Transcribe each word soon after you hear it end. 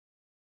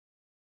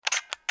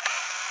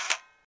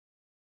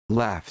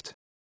left,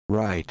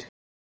 right.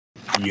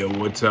 Yo,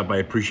 what's up? I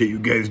appreciate you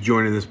guys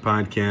joining this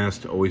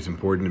podcast. Always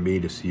important to me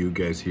to see you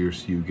guys here,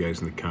 see you guys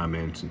in the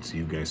comments, and see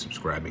you guys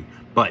subscribing.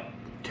 But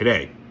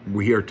today,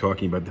 we are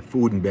talking about the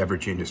food and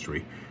beverage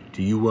industry.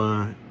 Do you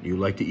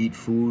like to eat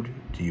food?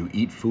 Do you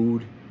eat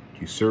food?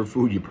 Do you serve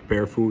food? Do you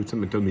prepare food?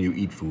 Something tells me you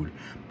eat food.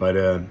 But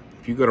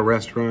if you go to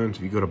restaurants,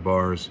 if you go to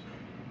bars,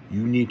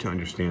 you need to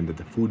understand that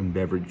the food and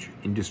beverage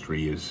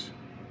industry is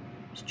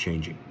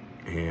changing.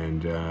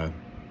 And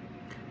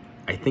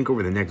I think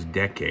over the next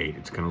decade,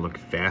 it's going to look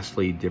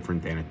vastly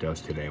different than it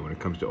does today when it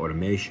comes to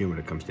automation, when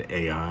it comes to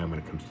AI, when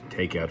it comes to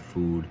takeout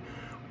food,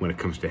 when it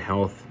comes to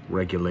health,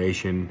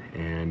 regulation,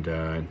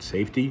 and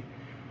safety.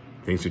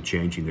 Things are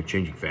changing. They're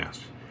changing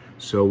fast.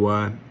 So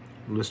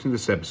listen to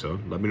this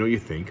episode. Let me know what you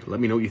think. Let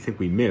me know what you think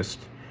we missed.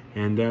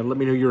 And let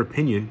me know your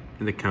opinion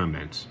in the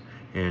comments.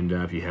 And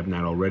if you have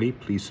not already,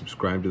 please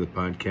subscribe to the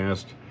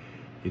podcast.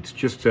 It's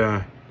just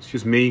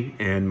me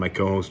and my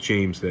co-host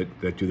James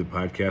that do the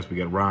podcast. We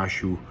got Rosh,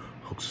 who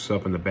hooks us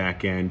up in the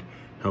back end,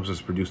 helps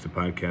us produce the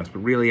podcast. But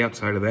really,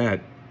 outside of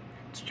that,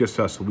 it's just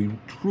us. So we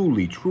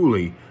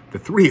truly, the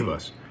three of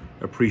us,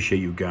 appreciate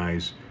you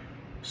guys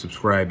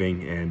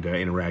subscribing and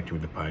interacting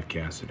with the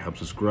podcast. It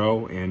helps us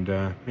grow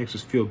and makes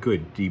us feel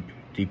good deep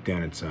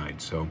down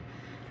inside. So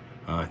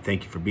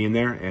thank you for being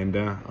there, and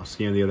I'll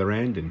see you on the other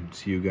end and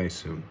see you guys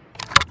soon.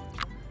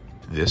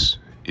 This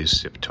is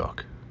Sip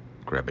Talk.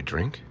 Grab a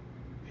drink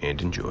and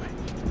enjoy.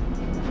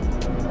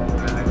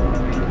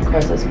 Of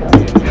course, it's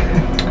good.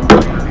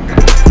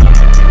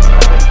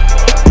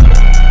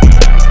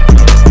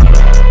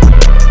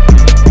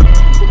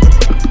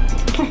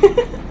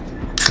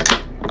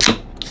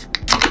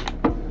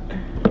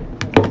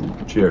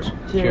 Cheers.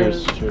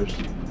 Cheers. Cheers.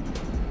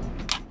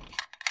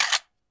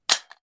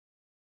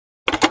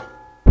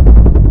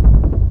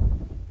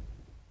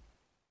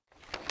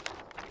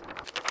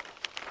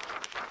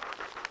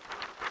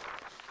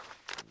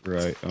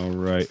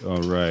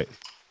 All right.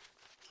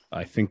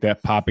 I think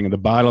that popping of the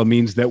bottle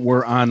means that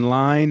we're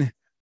online.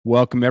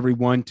 Welcome,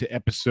 everyone, to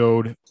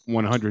episode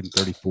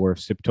 134 of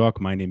Sip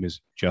Talk. My name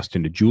is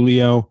Justin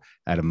DiGiulio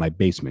out of my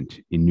basement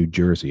in New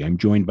Jersey. I'm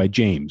joined by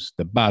James,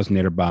 the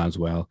Bosnator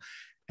Boswell,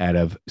 out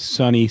of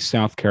sunny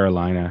South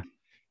Carolina.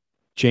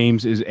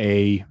 James is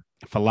a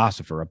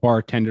philosopher, a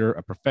bartender,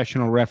 a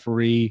professional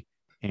referee,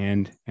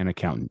 and an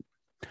accountant.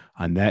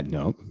 On that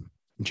note,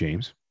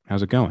 James,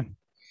 how's it going?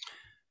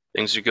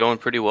 Things are going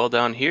pretty well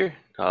down here.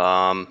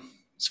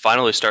 It's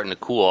finally starting to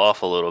cool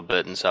off a little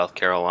bit in South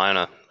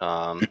Carolina.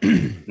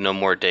 No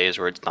more days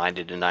where it's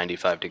 90 to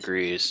 95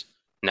 degrees.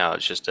 Now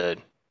it's just at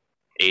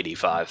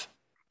 85.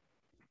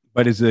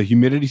 But is the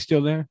humidity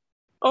still there?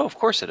 Oh, of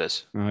course it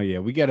is. Oh yeah,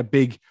 we got a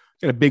big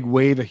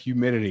wave of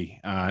humidity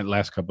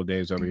last couple of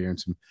days over here,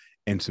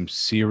 and some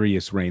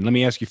serious rain. Let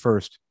me ask you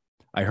first.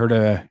 I heard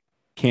a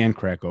can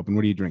crack open.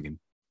 What are you drinking?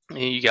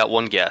 You got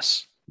one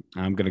guess.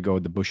 I'm gonna go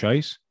with the Busch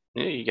Ice.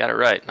 Yeah, you got it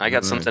right. I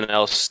got something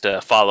else to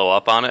follow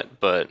up on it,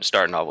 but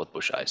starting off with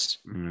Busch Ice.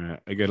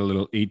 I got a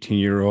little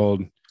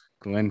 18-year-old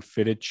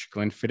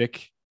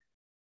Glenfiddich.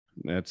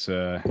 That's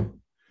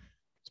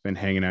it's been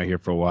hanging out here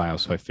for a while,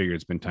 so I figured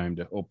it's been time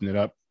to open it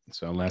up.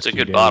 So it's a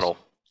good bottle.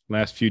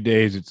 Last few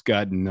days, it's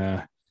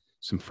gotten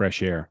some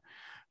fresh air.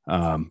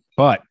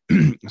 But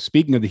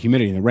speaking of the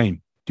humidity and the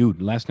rain, dude,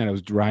 last night I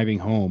was driving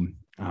home,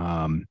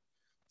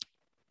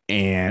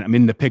 and I'm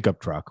in the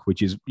pickup truck,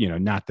 which is,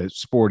 not the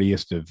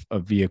sportiest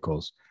of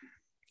vehicles.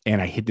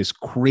 And I hit this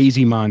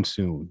crazy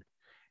monsoon.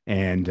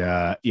 And,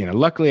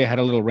 luckily I had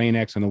a little rain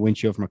X on the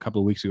windshield from a couple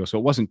of weeks ago, so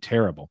it wasn't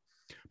terrible.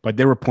 But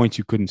there were points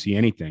you couldn't see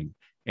anything.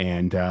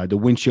 And the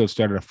windshield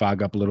started to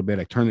fog up a little bit.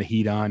 I turned the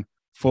heat on,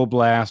 full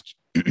blast.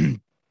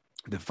 The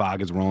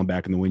fog is rolling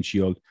back in the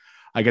windshield.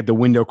 I got the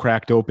window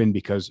cracked open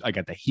because I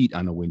got the heat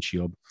on the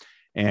windshield.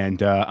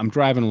 And I'm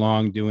driving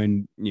along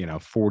doing,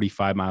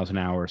 45 miles an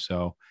hour or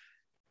so.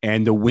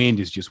 And the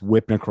wind is just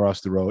whipping across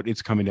the road.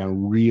 It's coming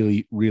down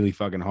really, really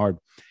fucking hard.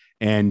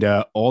 And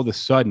all of a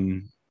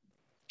sudden,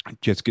 I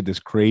just get this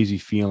crazy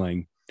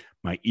feeling.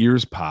 My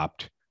ears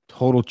popped,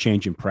 total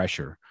change in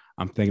pressure.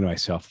 I'm thinking to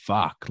myself,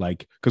 fuck,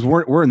 because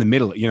we're in the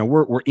middle,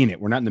 we're in it.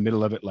 We're not in the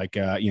middle of it like,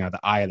 the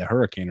eye of the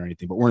hurricane or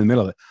anything, but we're in the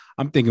middle of it.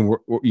 I'm thinking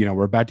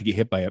we're about to get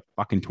hit by a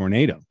fucking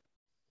tornado.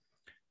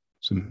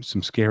 Some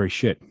scary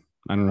shit.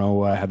 I don't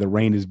know how the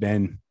rain has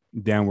been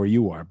down where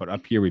you are, but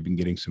up here we've been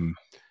getting some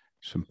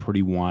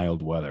pretty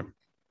wild weather.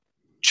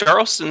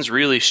 Charleston's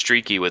really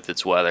streaky with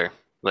its weather.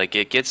 Like,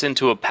 it gets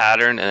into a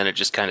pattern and then it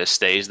just kind of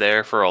stays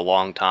there for a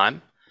long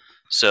time.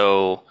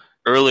 So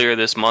earlier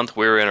this month,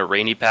 we were in a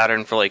rainy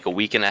pattern for like a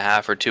week and a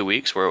half or 2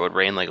 weeks where it would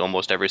rain like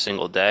almost every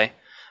single day.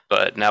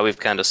 But now we've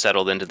kind of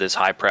settled into this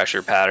high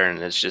pressure pattern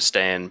and it's just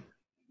staying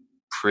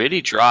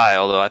pretty dry.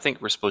 Although I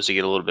think we're supposed to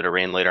get a little bit of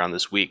rain later on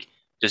this week.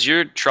 Does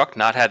your truck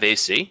not have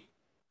AC?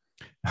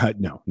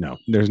 No,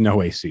 there's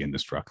no AC in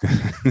this truck.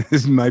 This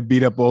is my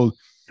beat up old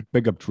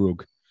pickup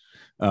truck.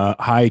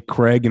 Hi,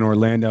 Craig in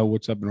Orlando.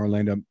 What's up in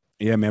Orlando?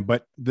 Yeah, man.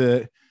 But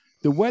the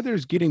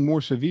weather's getting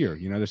more severe.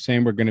 You know, they're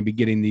saying we're going to be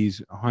getting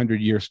these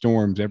 100-year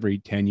storms every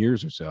 10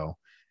 years or so.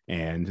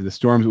 And the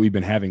storms that we've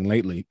been having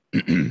lately,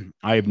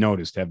 I have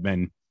noticed have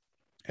been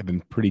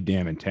pretty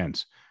damn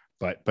intense.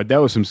 But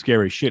that was some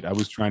scary shit. I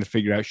was trying to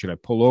figure out, should I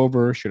pull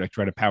over? Should I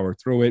try to power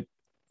through it?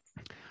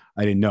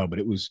 I didn't know, but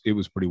it was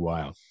pretty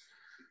wild.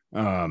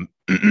 All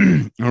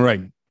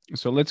right.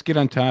 So let's get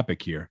on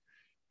topic here.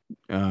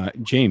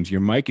 James,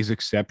 your mic is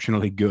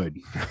exceptionally good.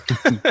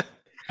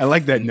 I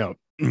like that note.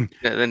 Yeah,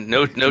 then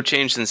no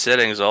change in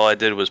settings. All I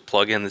did was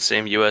plug in the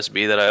same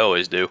USB that I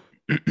always do.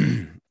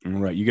 All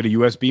right. You get a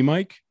USB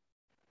mic?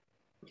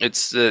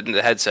 It's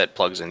the headset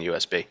plugs in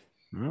USB.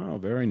 Oh,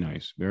 very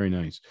nice. Very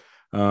nice.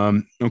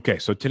 Okay.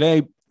 So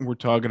today we're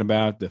talking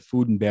about the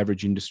food and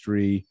beverage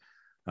industry.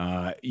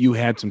 You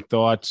had some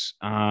thoughts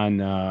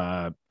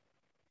on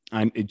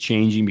it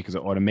changing because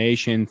of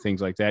automation,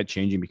 things like that,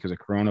 changing because of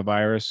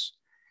coronavirus.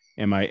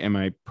 Am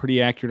I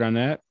pretty accurate on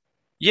that?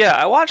 Yeah,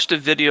 I watched a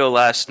video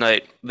last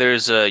night.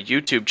 There's a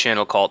YouTube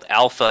channel called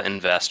Alpha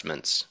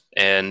Investments,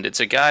 and it's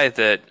a guy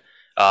that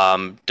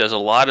does a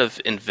lot of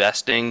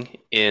investing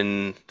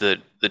in the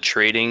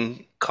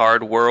trading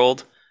card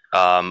world,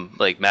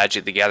 like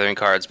Magic the Gathering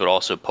cards, but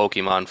also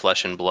Pokemon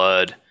Flesh and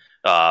Blood,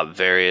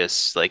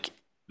 various like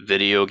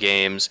video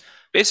games,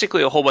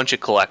 basically a whole bunch of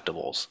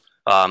collectibles.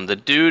 The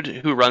dude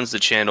who runs the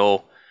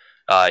channel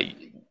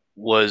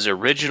was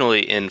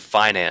originally in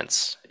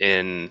finance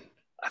in,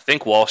 I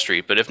think, Wall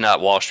Street, but if not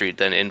Wall Street,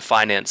 then in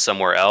finance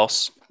somewhere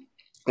else,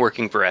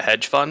 working for a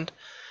hedge fund,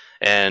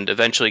 and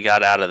eventually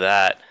got out of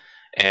that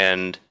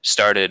and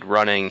started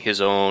running his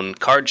own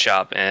card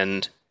shop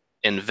and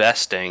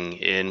investing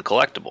in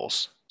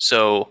collectibles.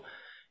 So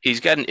he's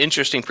got an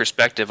interesting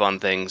perspective on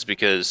things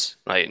because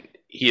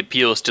he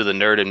appeals to the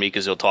nerd in me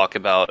because he'll talk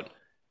about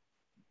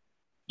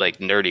like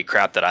nerdy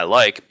crap that I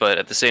like, but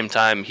at the same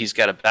time, he's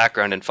got a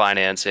background in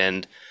finance,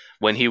 and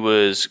when he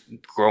was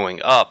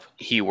growing up,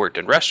 he worked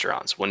in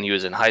restaurants. When he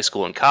was in high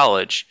school and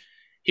college,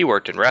 he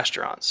worked in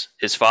restaurants.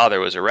 His father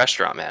was a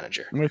restaurant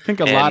manager. I think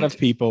a lot of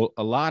people,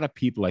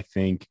 I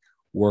think,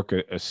 work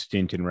a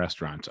stint in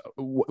restaurants.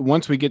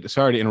 Once we get,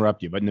 sorry to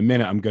interrupt you, but in a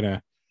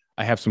minute,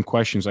 I have some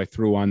questions I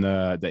threw on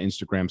the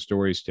Instagram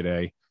stories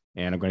today,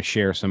 and I'm going to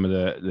share some of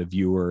the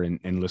viewer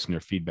and listener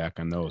feedback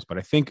on those. But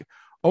I think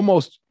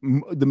almost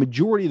the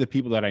majority of the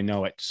people that I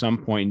know at some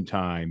point in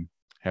time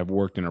have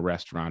worked in a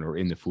restaurant or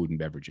in the food and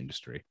beverage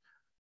industry.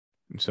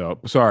 So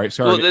sorry.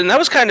 Well, then that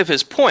was kind of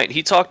his point.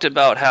 He talked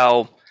about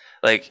how,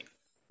 like,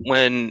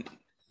 when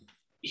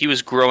he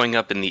was growing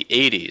up in the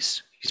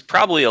 80s, he's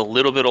probably a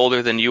little bit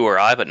older than you or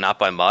I, but not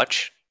by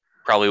much,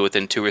 probably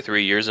within 2 or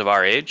 3 years of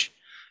our age.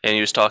 And he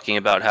was talking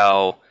about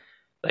how,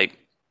 like,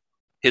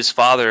 his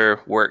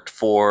father worked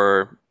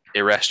for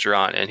a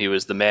restaurant and he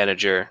was the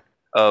manager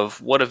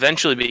of what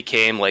eventually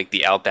became like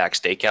the Outback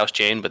Steakhouse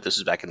chain, but this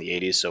was back in the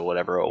 80s, so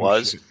whatever it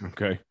was.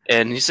 Okay.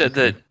 And he said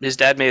that his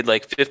dad made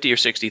like $50,000 or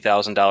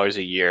 $60,000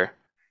 a year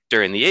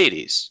during the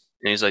 80s.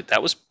 And he's like,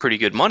 that was pretty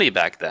good money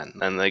back then.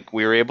 And like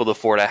we were able to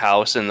afford a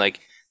house, and like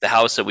the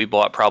house that we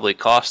bought probably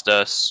cost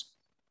us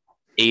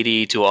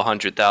 $80,000 to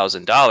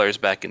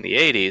 $100,000 back in the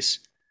 80s,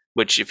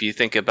 which if you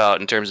think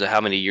about in terms of how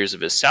many years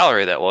of his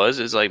salary that was,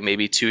 is like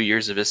maybe 2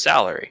 years of his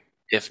salary,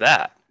 if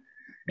that.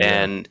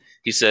 Yeah. And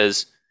he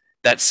says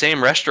that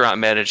same restaurant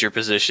manager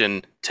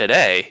position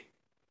today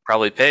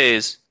probably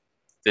pays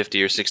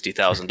 $50,000 or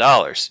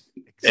 $60,000,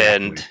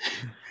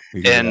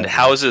 and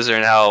houses are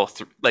now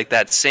like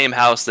that same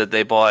house that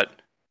they bought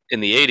in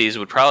the 80s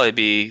would probably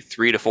be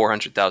 $300,000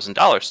 to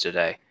 $400,000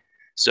 today.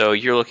 So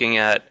you're looking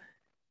at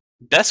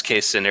best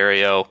case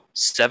scenario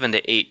 7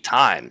 to 8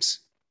 times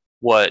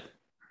what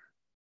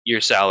your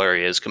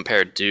salary is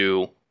compared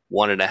to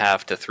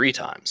 1.5 to 3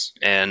 times,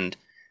 and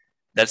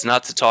that's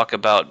not to talk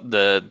about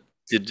the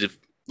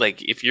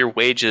like if your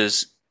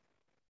wages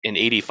in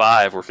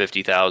 85 were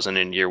 50,000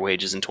 and your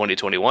wages in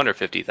 2021 are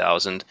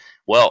 50,000,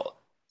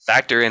 well,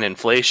 factor in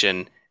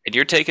inflation and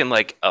you're taking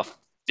like a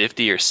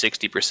 50 or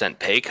 60%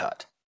 pay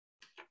cut.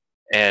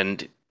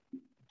 And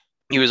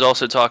he was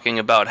also talking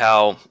about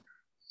how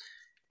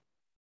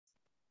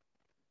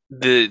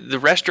the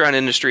restaurant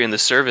industry and the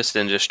service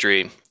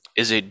industry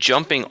is a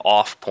jumping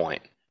off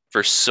point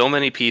for so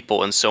many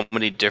people in so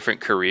many different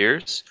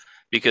careers,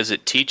 because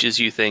it teaches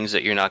you things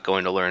that you're not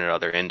going to learn in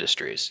other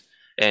industries.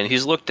 And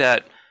he's looked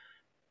at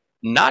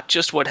not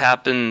just what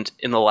happened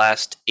in the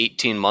last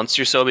 18 months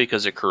or so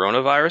because of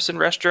coronavirus in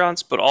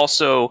restaurants, but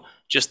also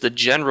just the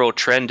general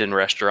trend in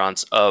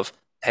restaurants of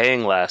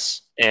paying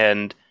less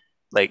and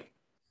like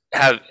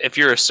if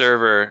you're a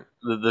server,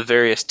 the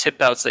various tip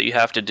outs that you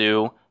have to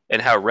do,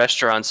 and how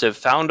restaurants have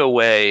found a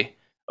way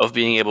of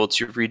being able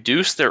to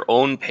reduce their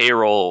own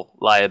payroll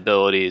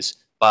liabilities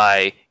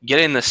by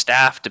getting the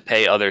staff to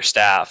pay other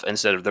staff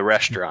instead of the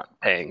restaurant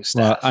paying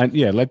staff.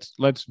 Well,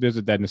 let's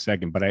visit that in a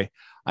second. But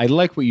I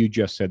like what you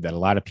just said, that a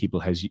lot of people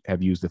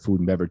have used the food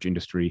and beverage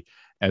industry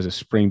as a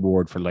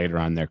springboard for later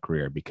on in their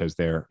career, because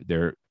they're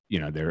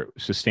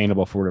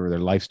sustainable for whatever their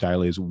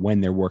lifestyle is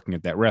when they're working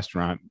at that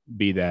restaurant,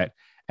 be that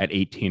at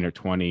 18 or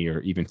 20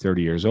 or even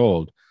 30 years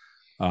old.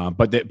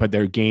 But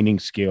they're gaining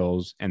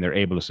skills and they're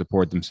able to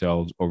support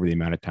themselves over the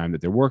amount of time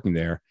that they're working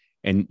there.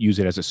 and use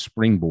it as a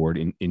springboard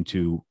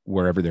into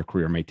wherever their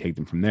career may take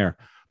them from there.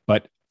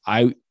 But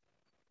I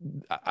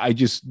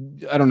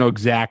don't know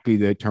exactly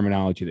the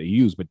terminology they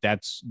use, but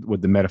that's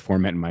what the metaphor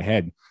meant in my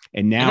head.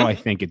 And now I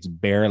think it's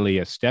barely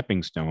a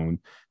stepping stone,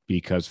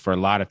 because for a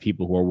lot of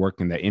people who are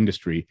working in that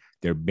industry,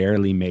 they're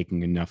barely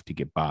making enough to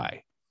get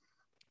by.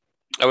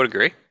 I would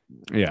agree.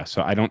 Yeah.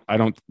 So I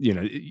don't,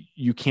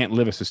 you can't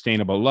live a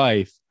sustainable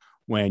life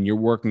when you're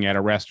working at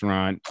a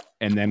restaurant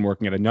and then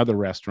working at another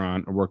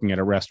restaurant, or working at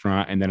a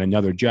restaurant and then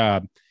another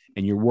job,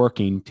 and you're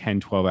working 10,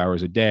 12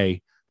 hours a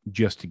day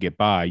just to get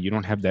by. You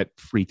don't have that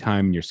free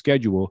time in your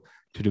schedule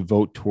to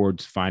devote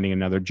towards finding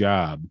another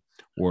job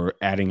or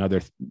adding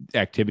other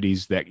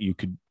activities that you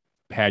could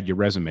pad your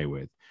resume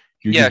with.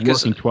 You're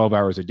just working 12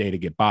 hours a day to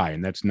get by.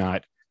 And that's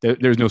not,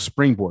 there's no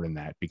springboard in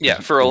that.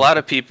 Because for a lot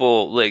of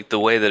people, like the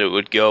way that it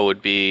would go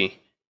would be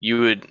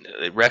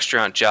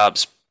restaurant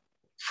jobs,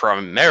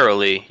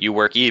 primarily you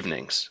work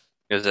evenings,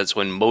 because that's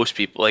when most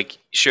people, like,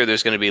 sure,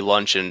 there's going to be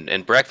lunch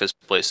and breakfast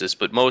places,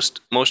 but most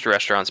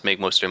restaurants make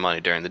most of their money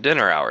during the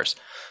dinner hours.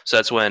 So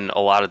that's when a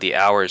lot of the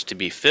hours to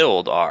be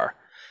filled are.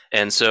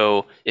 And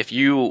so if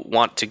you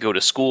want to go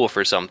to school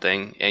for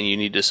something and you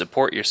need to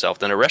support yourself,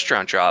 then a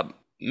restaurant job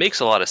makes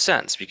a lot of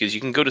sense, because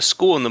you can go to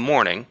school in the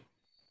morning,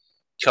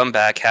 come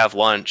back, have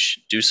lunch,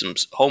 do some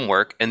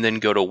homework, and then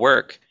go to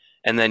work.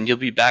 And then you'll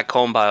be back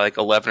home by like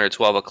 11 or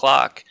 12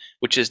 o'clock,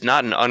 which is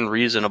not an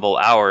unreasonable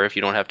hour if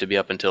you don't have to be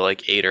up until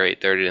like 8 or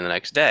 8:30 the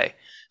next day.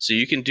 So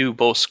you can do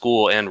both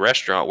school and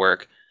restaurant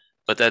work,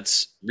 but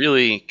that's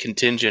really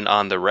contingent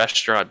on the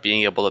restaurant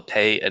being able to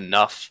pay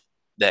enough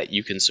that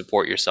you can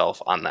support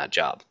yourself on that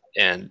job.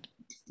 And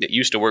it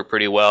used to work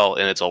pretty well,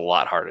 and it's a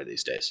lot harder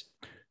these days.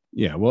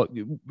 Yeah. Well,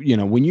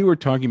 when you were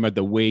talking about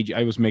the wage,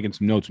 I was making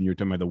some notes when you were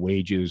talking about the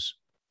wages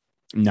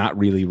not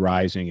really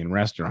rising in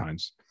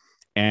restaurants.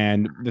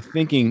 And the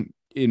thinking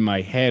in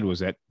my head was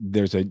that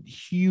there's a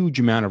huge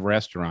amount of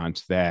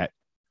restaurants that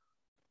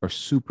are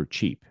super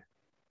cheap,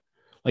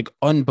 like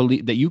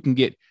unbelievable,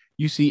 that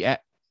you see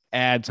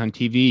ads on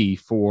TV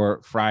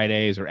for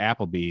Fridays or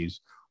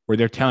Applebee's where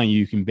they're telling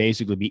you can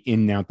basically be in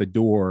and out the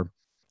door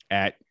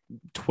at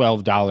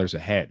 $12 a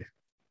head,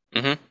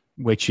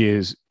 which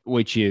is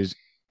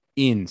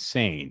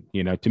insane.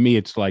 To me,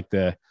 it's like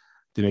the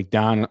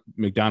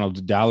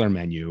McDonald's dollar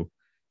menu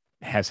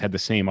has had the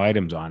same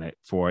items on it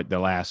for the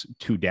last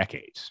 2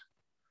 decades,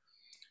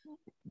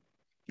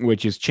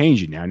 which is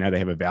changing now. Now they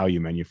have a value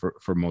menu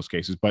for most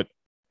cases, but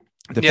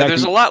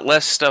there's a lot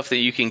less stuff that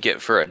you can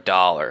get for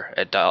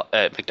 $1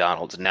 at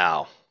McDonald's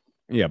now.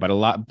 Yeah, but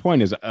the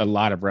point is, a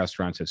lot of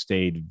restaurants have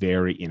stayed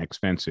very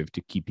inexpensive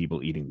to keep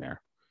people eating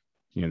there.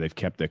 They've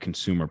kept the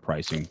consumer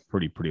pricing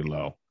pretty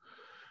low.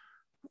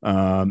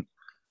 All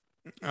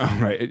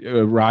right,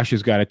 Rosh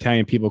has got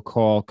Italian people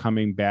call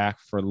coming back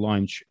for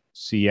lunch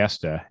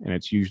siesta, and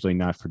it's usually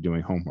not for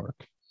doing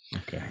homework.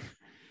 Okay.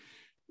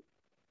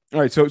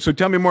 All right, so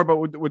tell me more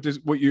about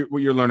what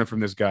you're learning from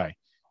this guy.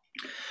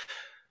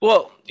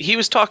 Well, he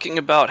was talking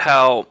about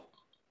how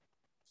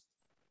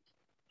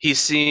he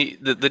see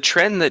the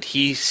trend that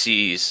he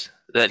sees,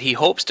 that he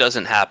hopes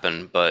doesn't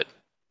happen, but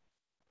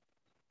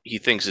he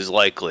thinks is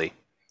likely,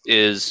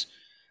 is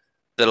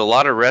that a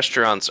lot of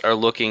restaurants are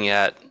looking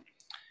at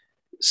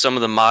some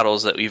of the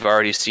models that we've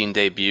already seen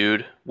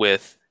debuted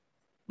with,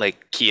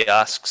 like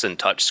kiosks and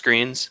touch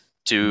screens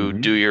to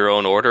do your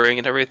own ordering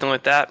and everything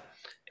like that.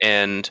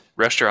 And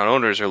restaurant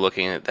owners are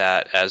looking at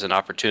that as an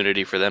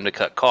opportunity for them to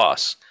cut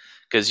costs.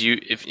 Because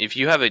if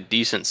you have a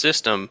decent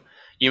system,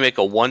 you make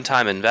a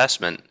one-time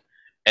investment,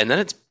 and then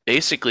it's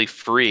basically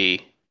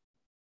free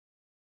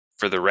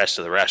for the rest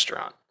of the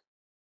restaurant.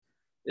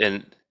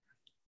 And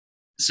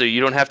so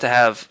you don't have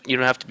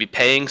to be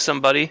paying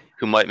somebody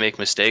who might make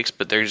mistakes,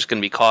 but they're just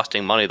going to be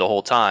costing money the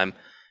whole time.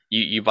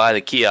 You buy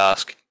the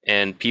kiosk,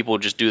 and people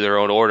just do their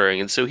own ordering.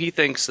 And so he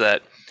thinks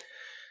that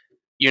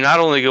you're not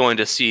only going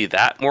to see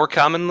that more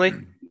commonly,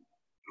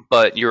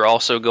 but you're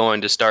also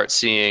going to start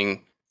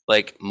seeing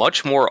like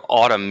much more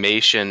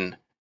automation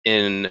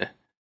in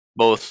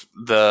both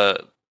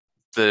the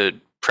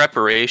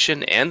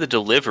preparation and the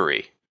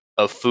delivery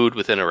of food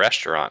within a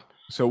restaurant.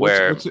 So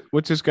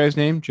what's this guy's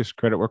name? Just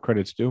credit where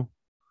credit's due.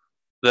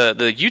 The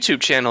YouTube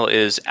channel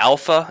is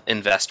Alpha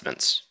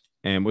Investments.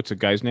 And what's the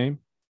guy's name?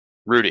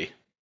 Rudy.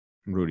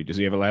 Does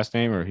he have a last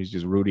name, or he's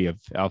just Rudy of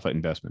Alpha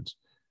Investments?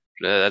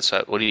 That's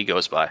what he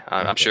goes by.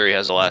 I'm sure he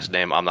has a last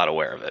name. I'm not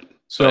aware of it.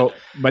 So,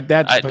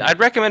 I'd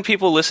recommend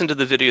people listen to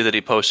the video that he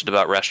posted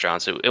about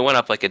restaurants. It went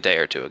up like a day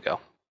or two ago.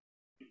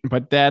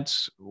 But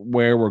that's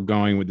where we're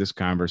going with this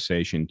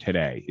conversation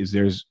today.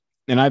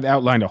 And I've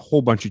outlined a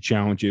whole bunch of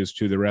challenges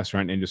to the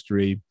restaurant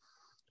industry,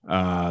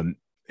 and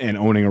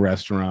owning a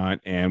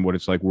restaurant, and what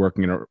it's like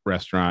working in a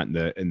restaurant,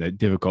 and the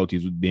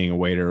difficulties with being a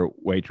waiter,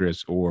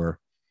 waitress, or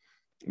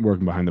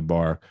working behind the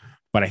bar.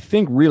 But I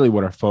think really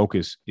what our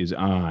focus is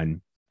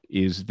on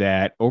is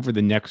that over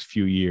the next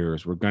few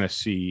years, we're going to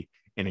see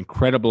an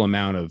incredible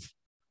amount of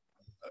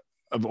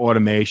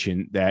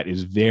automation that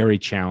is very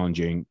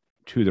challenging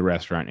to the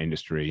restaurant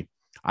industry.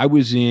 I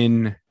was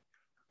in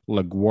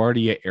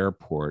LaGuardia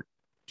Airport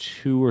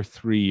 2 or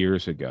 3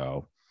 years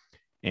ago,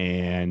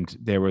 and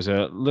there was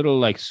a little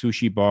like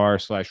sushi bar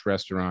slash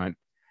restaurant.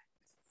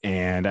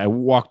 And I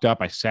walked up,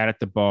 I sat at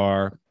the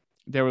bar.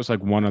 There was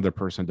like one other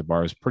person at the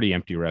bar. It was a pretty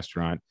empty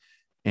restaurant.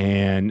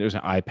 And there's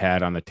an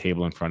iPad on the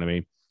table in front of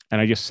me.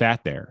 And I just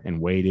sat there and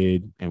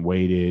waited and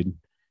waited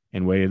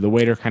and waited. The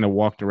waiter kind of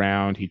walked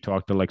around. He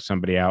talked to like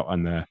somebody out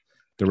on the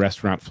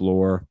restaurant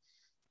floor,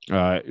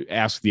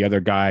 asked the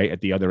other guy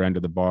at the other end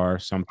of the bar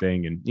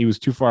something. And he was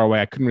too far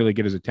away. I couldn't really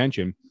get his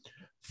attention.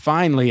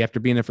 Finally, after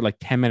being there for like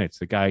 10 minutes,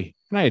 the guy,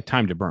 and I had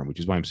time to burn, which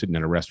is why I'm sitting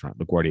in a restaurant,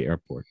 LaGuardia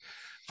Airport.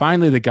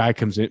 Finally, the guy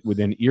comes in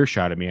within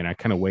earshot of me, and I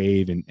kind of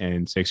wave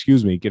and say,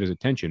 "Excuse me," get his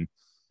attention.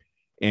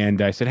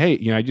 And I said, "Hey,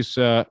 I just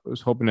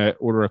was hoping to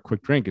order a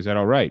quick drink. Is that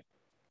all right?"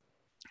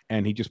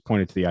 And he just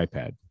pointed to the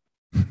iPad,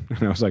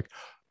 and I was like,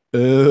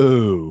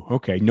 "Oh,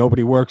 okay.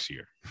 Nobody works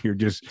here. You're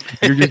just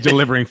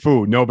delivering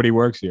food. Nobody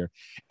works here."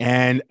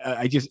 And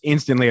I just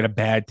instantly had a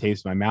bad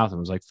taste in my mouth and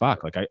was like,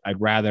 "Fuck! Like I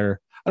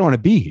don't want to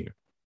be here."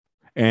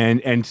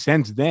 And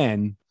since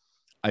then,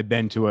 I've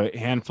been to a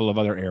handful of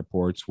other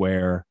airports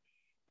where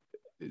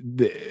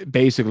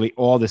basically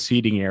all the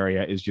seating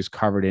area is just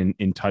covered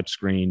in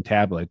touchscreen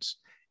tablets,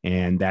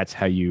 and that's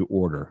how you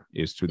order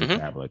is through the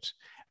tablets.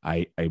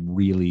 I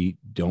really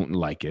don't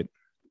like it,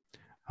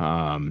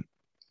 and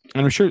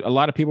I'm sure a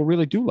lot of people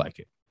really do like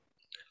it.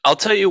 I'll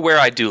tell you where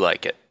I do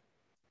like it.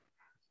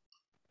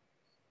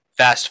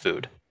 Fast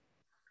food.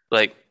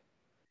 Like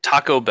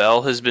Taco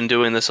Bell has been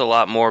doing this a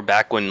lot more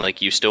back when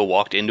like you still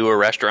walked into a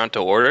restaurant to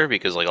order,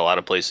 because like a lot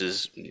of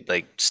places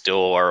like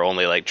still are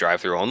only like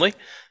drive-through only.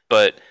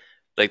 But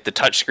like the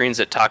touch screens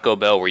at Taco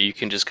Bell where you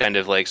can just kind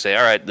of like say,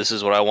 all right, this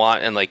is what I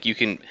want. And like you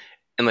can,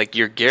 and like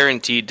you're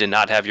guaranteed to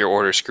not have your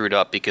order screwed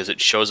up because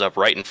it shows up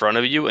right in front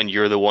of you and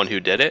you're the one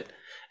who did it.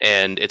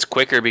 And it's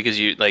quicker because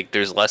you like,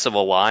 there's less of a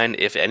line,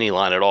 if any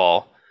line at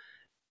all.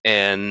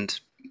 And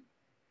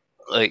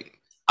like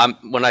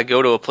when I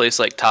go to a place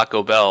like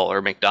Taco Bell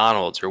or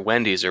McDonald's or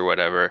Wendy's or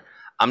whatever,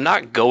 I'm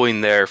not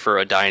going there for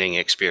a dining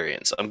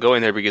experience. I'm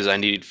going there because I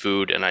need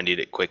food and I need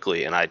it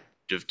quickly. And I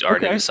have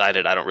already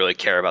decided I don't really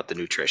care about the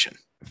nutrition.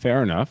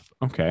 Fair enough.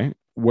 Okay.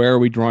 Where are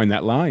we drawing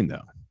that line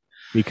though?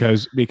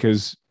 Because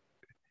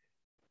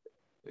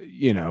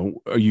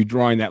are you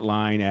drawing that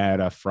line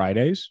at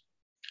Fridays?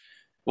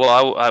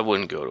 Well, I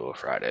wouldn't go to a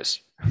Fridays.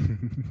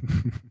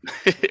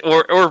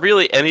 or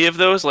really any of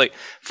those, like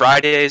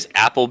Fridays,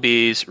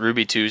 Applebee's,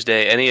 Ruby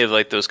Tuesday, any of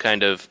like those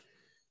kind of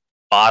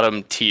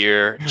bottom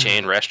tier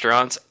chain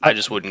restaurants, I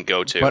just wouldn't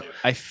go to. But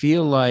I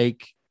feel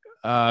like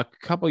a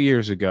couple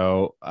years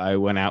ago,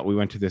 we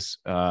went to this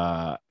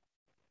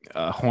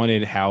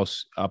haunted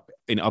house up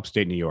in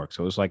upstate New York.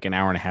 So it was like an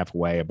hour and a half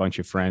away. A bunch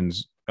of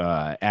friends,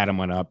 Adam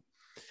went up.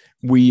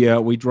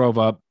 We drove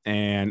up,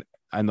 and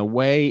on the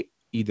way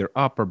either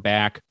up or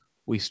back,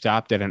 we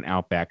stopped at an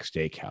Outback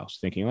Steakhouse,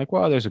 thinking like,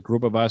 well, there's a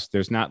group of us.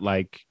 There's not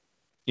like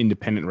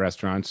independent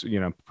restaurants,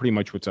 pretty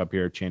much what's up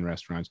here, chain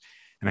restaurants.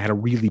 And I had a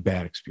really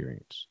bad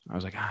experience. I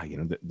was like,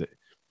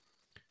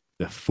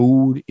 the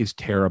food is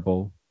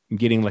terrible. I'm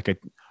getting like a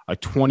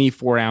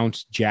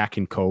 24-ounce Jack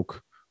and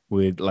Coke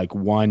with like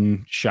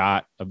one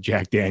shot of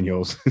Jack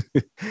Daniels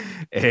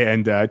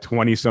and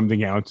 20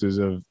 something ounces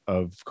of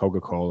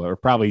Coca-Cola, or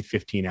probably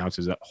 15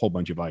 ounces, a whole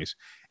bunch of ice.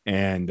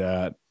 And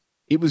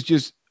it was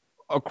just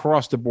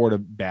across the board a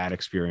bad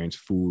experience,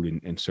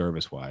 food and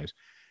service wise.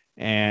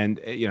 And,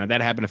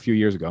 that happened a few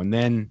years ago. And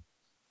then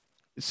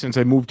since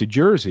I moved to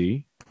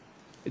Jersey,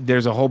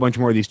 there's a whole bunch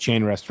more of these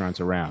chain restaurants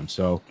around.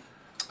 So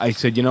I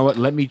said, you know what,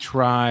 let me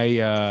try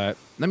a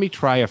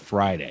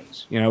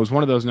Fridays. It was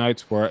one of those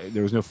nights where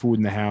there was no food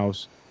in the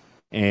house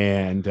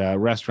and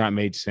restaurant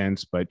made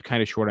sense, but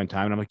kind of short on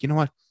time. And I'm like, you know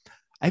what?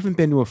 I haven't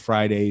been to a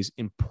Fridays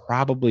in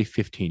probably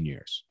 15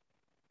 years.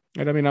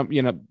 And I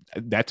mean,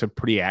 that's a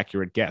pretty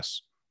accurate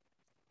guess.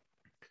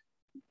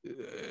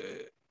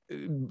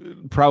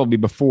 Probably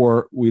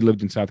before we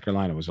lived in South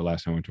Carolina was the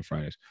last time I went to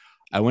Fridays.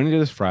 I went into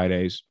this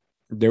Fridays.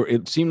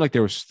 It seemed like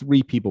there was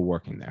 3 people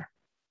working there,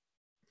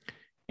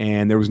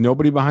 and there was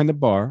nobody behind the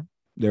bar.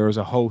 There was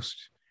a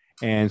host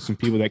and some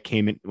people that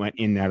went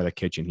in and out of the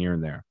kitchen here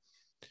and there.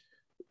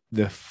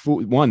 The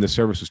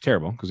service was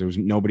terrible because there was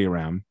nobody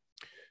around.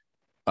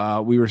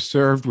 We were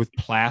served with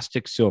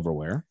plastic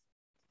silverware.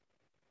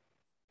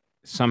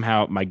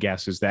 Somehow, my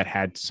guess is that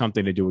had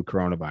something to do with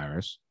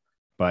coronavirus.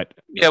 But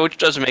yeah, which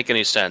doesn't make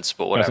any sense,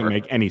 but whatever. Doesn't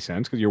make any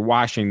sense because you're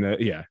washing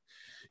the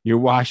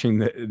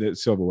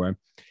silverware.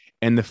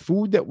 And the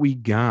food that we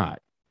got,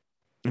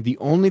 the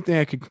only thing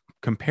I could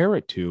compare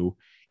it to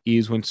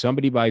is when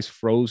somebody buys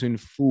frozen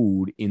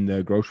food in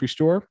the grocery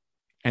store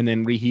and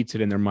then reheats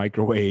it in their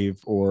microwave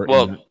or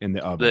in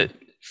the oven.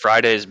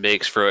 Fridays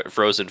makes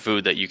frozen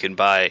food that you can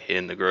buy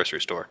in the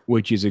grocery store.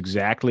 Which is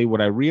exactly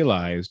what I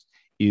realized,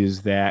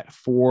 is that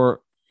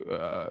for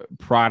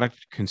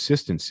product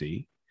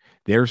consistency,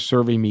 they're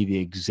serving me the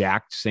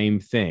exact same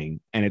thing,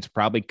 and it's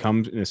probably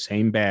comes in the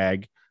same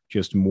bag,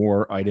 just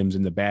more items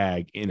in the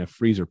bag in a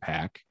freezer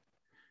pack.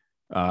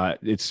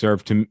 It's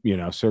served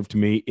to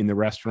me in the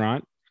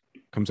restaurant,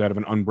 comes out of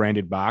an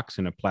unbranded box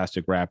in a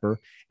plastic wrapper,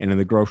 and in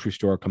the grocery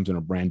store it comes in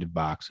a branded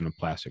box in a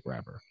plastic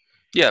wrapper.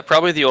 Yeah,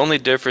 probably the only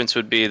difference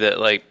would be that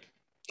like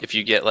if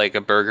you get like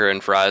a burger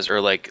and fries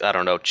or like I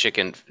don't know,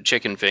 chicken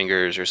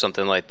fingers or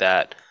something like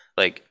that,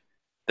 like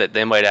that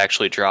they might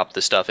actually drop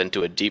the stuff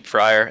into a deep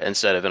fryer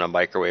instead of in a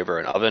microwave or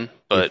an oven.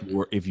 But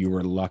if you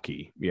were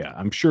lucky, yeah,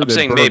 I'm sure. I'm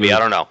saying maybe, I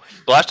don't know.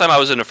 The last time I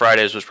was into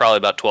Fridays was probably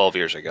about 12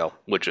 years ago,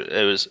 which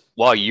it was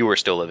while you were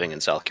still living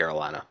in South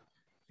Carolina.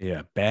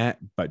 Yeah, bad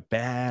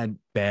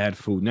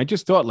food. And I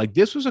just thought like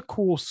this was a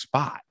cool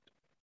spot.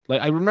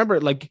 Like I remember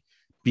like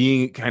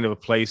being kind of a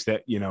place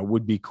that, you know,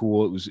 would be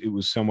cool. It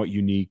was somewhat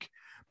unique,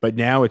 but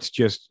now it's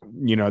just,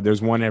 you know,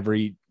 there's one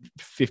every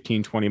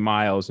 15, 20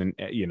 miles and,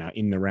 you know,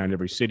 in and around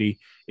every city,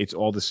 it's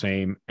all the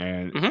same.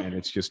 And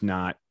it's just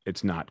not,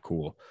 it's not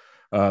cool.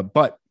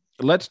 But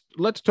let's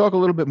talk a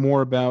little bit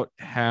more about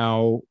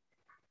how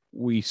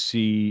we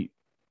see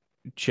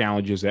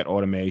challenges that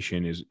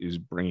automation is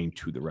bringing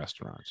to the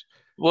restaurants.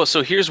 Well,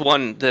 so here's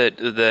one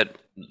that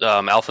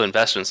Alpha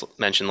Investments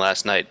mentioned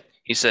last night.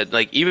 He said,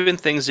 like, even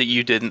things that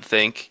you didn't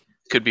think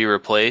could be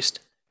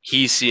replaced,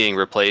 he's seeing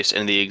replaced.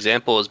 And the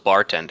example is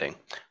bartending,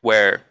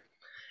 where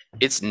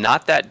it's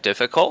not that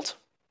difficult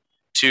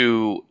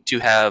to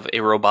have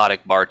a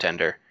robotic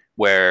bartender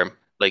where,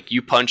 like,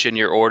 you punch in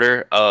your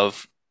order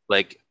of,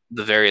 like,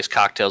 the various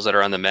cocktails that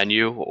are on the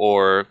menu,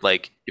 or,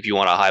 like, if you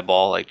want a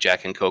highball, like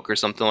Jack and Coke or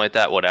something like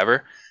that,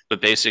 whatever.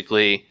 But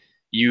basically,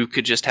 you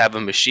could just have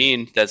a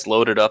machine that's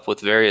loaded up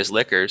with various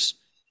liquors,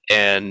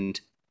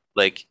 and,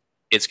 like,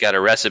 it's got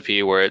a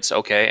recipe where it's,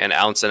 okay, an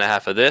ounce and a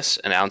half of this,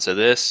 an ounce of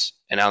this,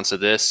 an ounce of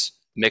this,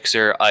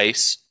 mixer,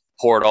 ice,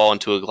 pour it all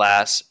into a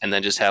glass, and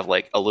then just have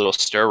like a little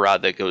stir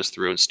rod that goes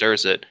through and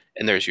stirs it,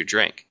 and there's your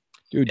drink.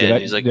 Dude,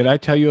 did I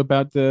tell you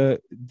about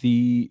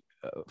the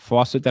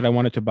faucet that I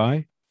wanted to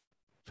buy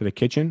for the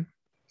kitchen?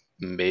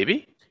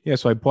 Maybe. Yeah,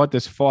 so I bought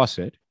this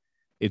faucet.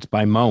 It's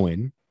by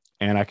Moen,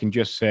 and I can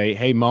just say,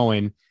 "Hey,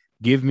 Moen,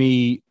 give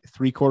me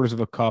 3/4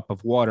 of a cup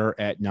of water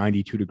at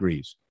 92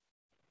 degrees."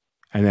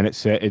 And then it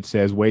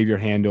says, wave your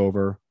hand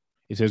over.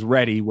 It says,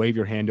 ready, wave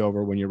your hand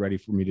over when you're ready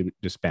for me to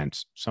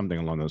dispense, something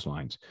along those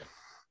lines.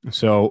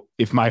 So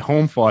if my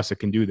home faucet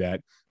can do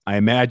that, I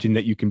imagine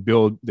that you can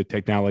build the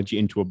technology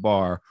into a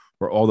bar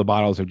where all the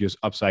bottles are just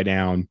upside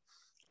down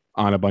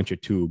on a bunch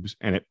of tubes,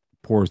 and it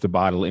pours the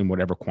bottle in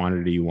whatever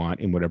quantity you want,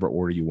 in whatever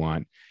order you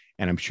want.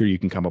 And I'm sure you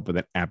can come up with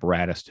an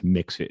apparatus to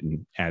mix it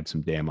and add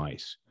some damn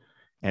ice.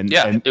 And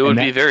it would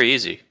be very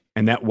easy.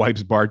 And that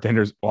wipes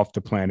bartenders off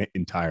the planet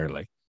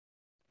entirely.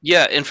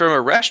 Yeah, and from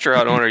a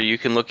restaurant owner, you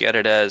can look at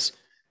it as,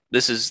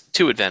 this is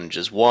two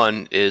advantages.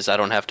 One is I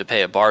don't have to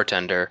pay a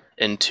bartender,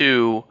 and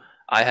two,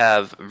 I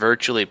have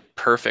virtually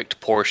perfect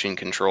portion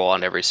control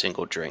on every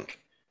single drink,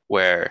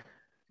 where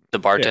the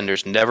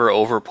bartender's never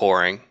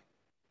overpouring.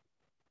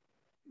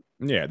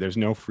 Yeah, there's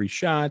no free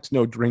shots,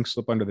 no drinks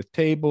slip under the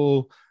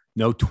table,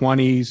 no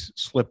 20s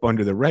slip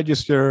under the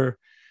register.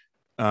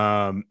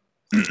 And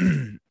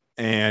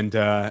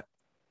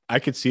I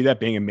could see that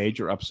being a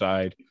major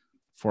upside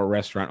for a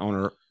restaurant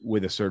owner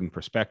with a certain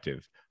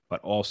perspective.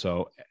 But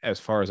also, as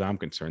far as I'm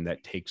concerned,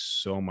 that takes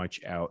so much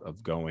out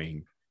of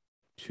going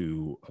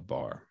to a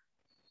bar.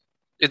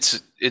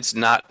 It's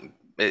not,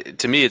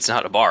 to me, it's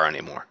not a bar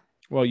anymore.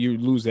 Well, you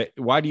lose that.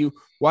 Why do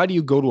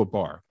you go to a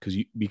bar?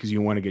 Because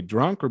you want to get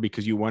drunk, or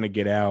because you want to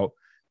get out,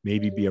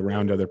 maybe be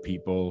around other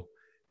people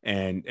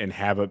and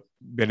have a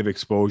bit of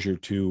exposure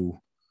to,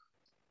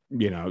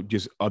 you know,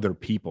 just other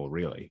people,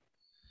 really.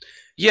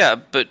 Yeah,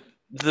 but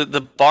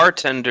the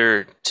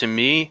bartender, to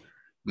me,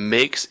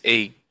 makes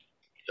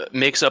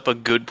up a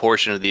good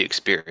portion of the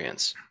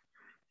experience.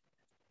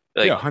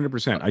 Like, yeah,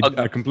 100%.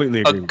 I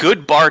completely agree. A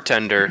good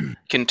bartender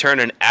can turn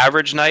an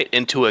average night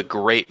into a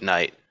great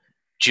night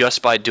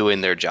just by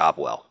doing their job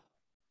well.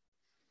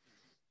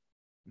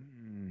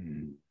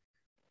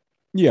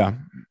 Yeah.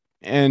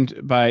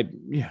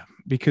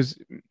 Because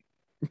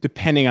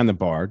depending on the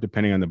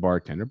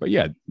bartender, but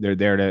yeah, they're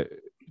there to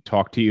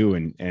talk to you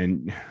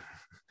and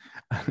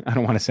I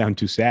don't want to sound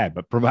too sad,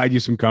 but provide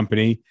you some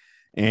company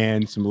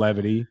and some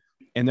levity.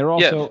 And they're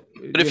also,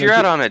 but if you're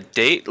out on a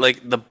date,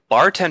 like, the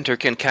bartender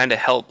can kind of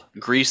help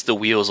grease the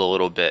wheels a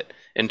little bit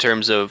in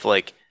terms of,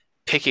 like,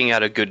 picking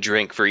out a good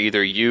drink for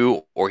either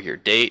you or your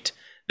date.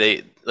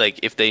 They,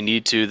 like, if they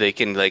need to, they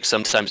can, like,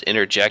 sometimes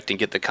interject and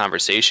get the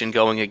conversation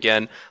going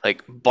again.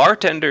 Like,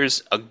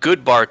 bartenders, a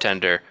good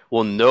bartender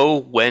will know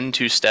when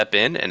to step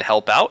in and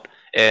help out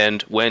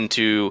and when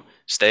to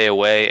stay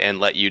away and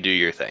let you do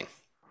your thing.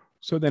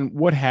 So then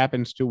what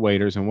happens to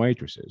waiters and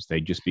waitresses?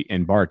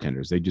 And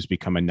bartenders, they just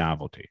become a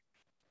novelty.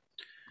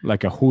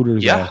 Like a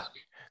Hooters. Yeah.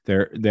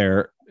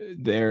 They're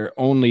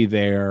only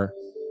there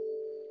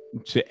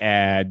to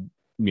add,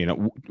 you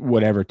know,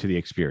 whatever to the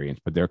experience,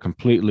 but they're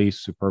completely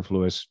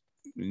superfluous.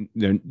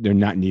 They're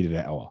not needed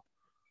at all.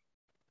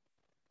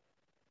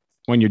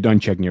 When you're done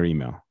checking your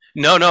email.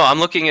 No, I'm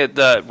looking at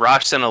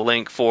Rosh sent a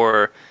link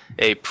for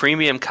a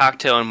premium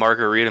cocktail and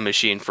margarita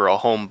machine for a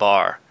home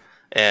bar.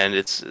 And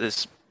it's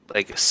this,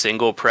 like, a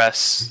single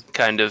press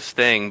kind of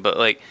thing, but,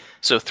 like,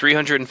 So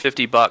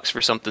 $350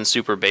 for something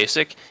super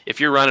basic. If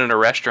you're running a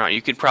restaurant,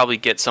 you could probably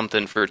get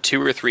something for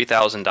 $2,000 or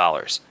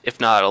 $3,000, if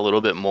not a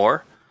little bit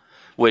more.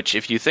 Which,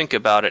 if you think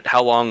about it,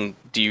 how long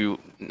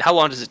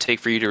does it take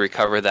for you to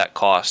recover that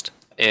cost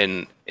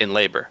in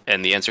labor?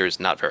 And the answer is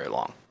not very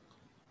long.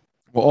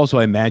 Well, also,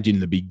 I imagine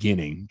in the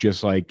beginning,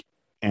 just like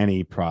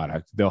any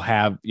product, they'll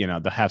have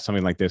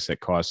something like this that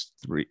costs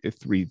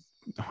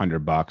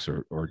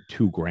 $300 or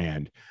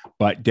 $2,000,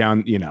 but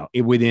down,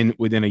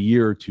 within a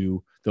year or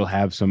two, they'll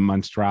have some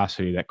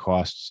monstrosity that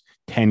costs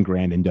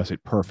 $10,000 and does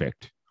it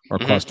perfect, or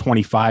costs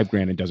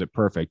 $25,000 and does it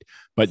perfect.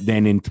 But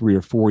then in 3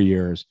 or 4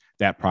 years,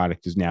 that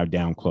product is now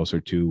down closer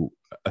to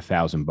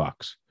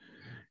 $1,000.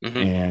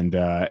 And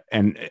I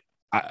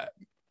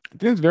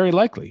think it's very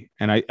likely.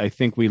 And I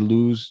think we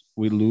lose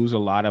a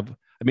lot of,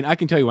 I mean, I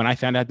can tell you when I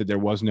found out that there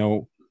was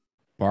no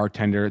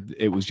bartender,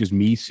 it was just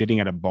me sitting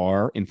at a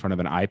bar in front of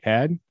an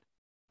iPad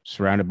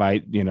surrounded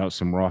by,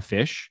 some raw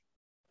fish.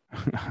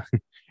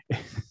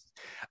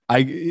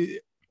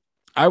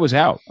 I was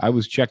out. I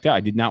was checked out. I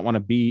did not want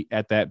to be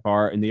at that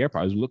bar in the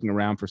airport. I was looking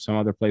around for some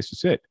other place to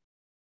sit,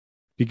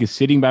 because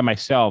sitting by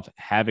myself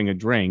having a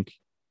drink,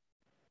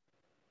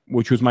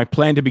 which was my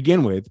plan to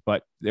begin with,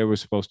 but there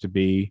was supposed to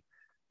be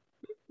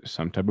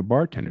some type of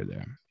bartender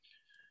there.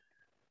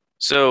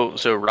 So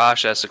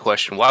Rosh asked the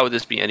question, why would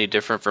this be any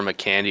different from a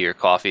candy or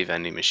coffee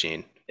vending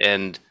machine?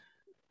 And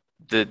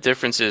the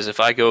difference is, if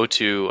I go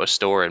to a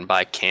store and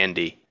buy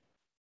candy,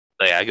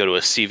 like I go to a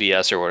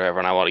CVS or whatever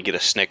and I want to get a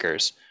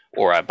Snickers,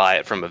 or I buy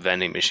it from a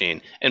vending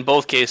machine, in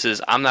both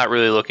cases, I'm not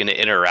really looking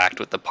to interact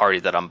with the party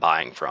that I'm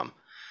buying from.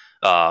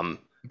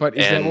 But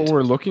is that what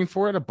we're looking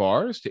for at a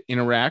bar, is to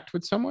interact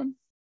with someone?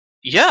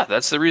 Yeah,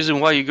 that's the reason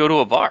why you go to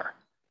a bar.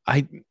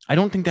 I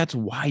don't think that's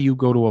why you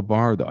go to a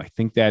bar, though. I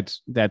think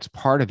that's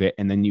part of it,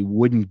 and then you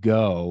wouldn't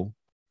go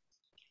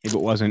if it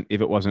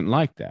wasn't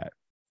like that.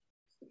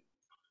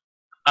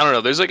 I don't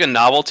know. There's like a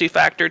novelty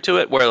factor to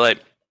it, where like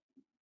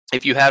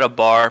if you had a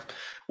bar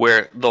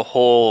where the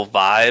whole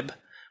vibe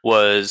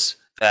was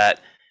that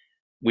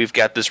we've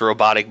got this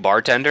robotic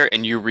bartender,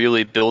 and you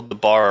really build the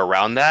bar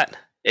around that,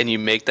 and you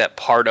make that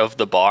part of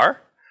the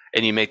bar,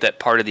 and you make that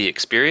part of the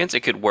experience,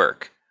 it could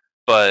work.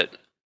 But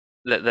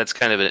that's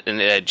kind of an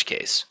edge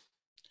case.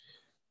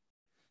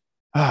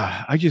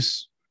 I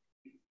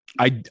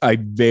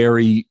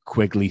very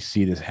quickly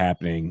see this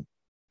happening.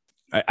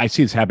 I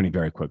see this happening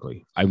very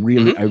quickly. I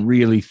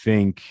really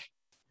think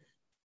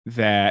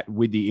that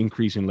with the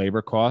increase in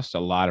labor costs, a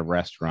lot of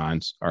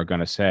restaurants are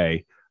going to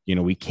say,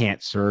 we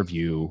can't serve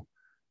you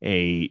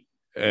a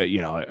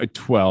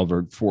 $12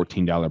 or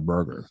 $14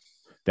 burger.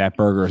 That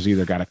burger has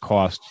either got to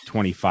cost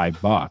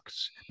 $25,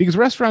 because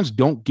restaurants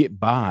don't get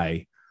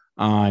by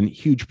on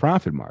huge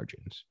profit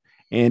margins,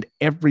 and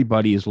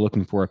everybody is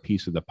looking for a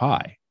piece of the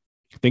pie.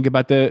 Think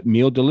about the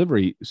meal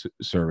delivery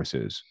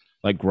services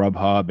like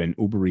Grubhub and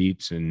Uber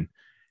Eats and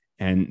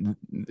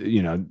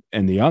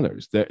the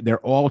others. They're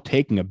all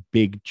taking a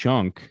big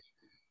chunk.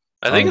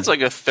 I think it's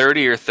like a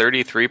 30 or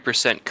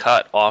 33%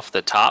 cut off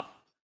the top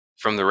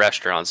from the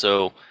restaurant.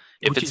 So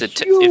if it's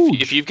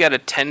if you've got a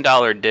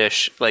 $10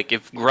 dish, like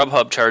if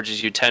Grubhub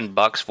charges you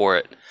 $10 for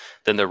it,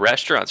 then the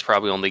restaurant's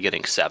probably only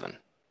getting $7.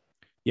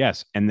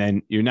 Yes, and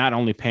then you're not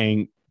only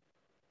paying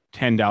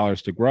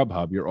 $10 to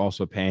Grubhub, you're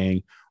also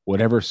paying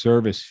whatever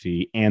service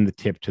fee and the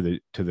tip to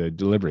the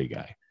delivery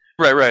guy.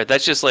 Right.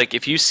 That's just like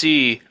if you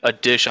see a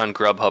dish on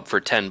Grubhub for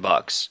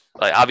 $10,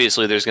 like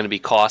obviously there's going to be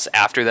costs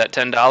after that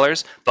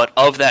 $10, but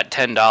of that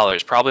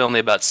 $10, probably only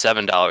about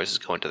 $7 is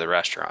going to the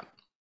restaurant.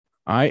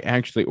 I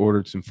actually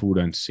ordered some food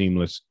on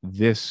Seamless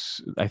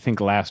I think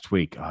last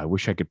week. I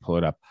wish I could pull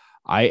it up.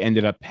 I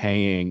ended up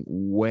paying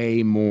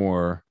way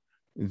more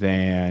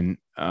than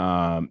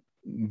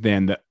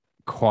the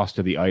cost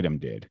of the item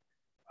did.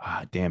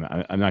 Damn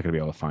it. I'm not going to be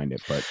able to find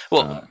it, but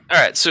all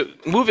right. So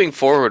moving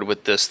forward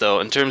with this,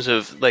 though, in terms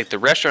of like the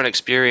restaurant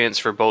experience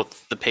for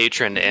both the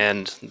patron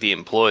and the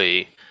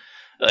employee,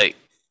 like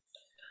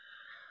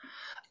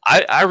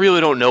I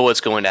really don't know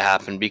what's going to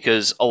happen,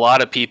 because a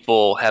lot of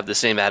people have the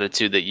same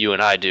attitude that you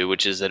and I do,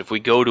 which is that if we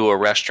go to a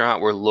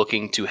restaurant, we're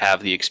looking to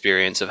have the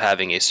experience of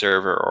having a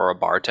server or a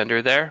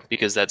bartender there,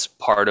 because that's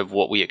part of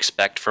what we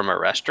expect from a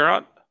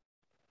restaurant.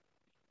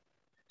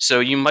 So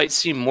you might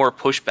see more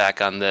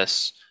pushback on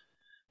this,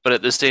 but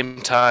at the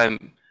same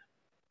time,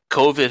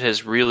 COVID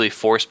has really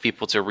forced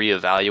people to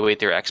reevaluate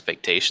their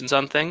expectations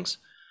on things.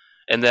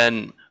 And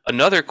then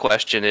another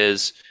question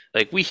is,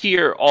 like, we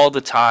hear all the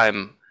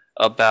time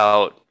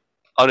about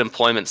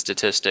unemployment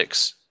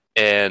statistics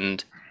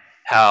and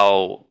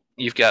how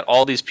you've got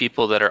all these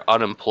people that are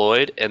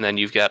unemployed, and then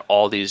you've got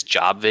all these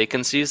job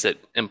vacancies that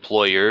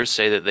employers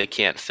say that they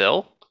can't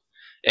fill.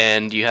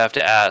 And you have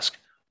to ask,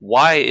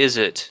 why is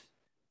it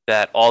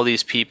that all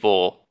these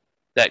people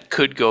that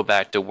could go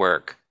back to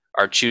work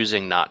are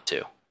choosing not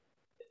to?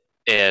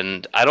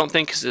 And I don't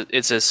think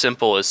it's as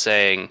simple as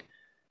saying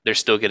they're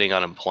still getting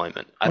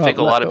unemployment. I think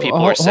a lot of people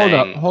are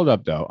saying... Hold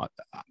up, though.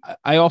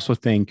 I also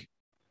think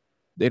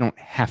they don't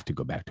have to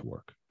go back to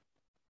work.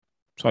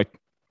 So I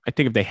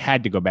think if they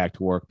had to go back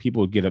to work, people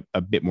would get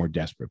a bit more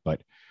desperate.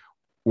 But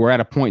we're at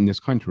a point in this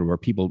country where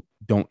people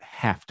don't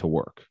have to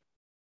work.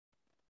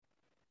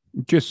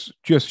 Just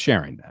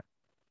sharing that.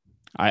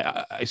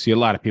 I see a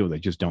lot of people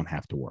that just don't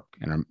have to work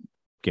and are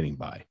getting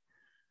by.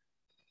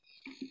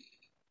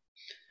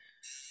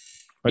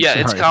 But yeah,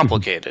 it's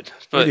complicated,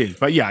 but it is.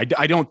 But yeah,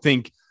 I don't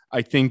think.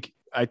 I think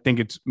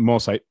it's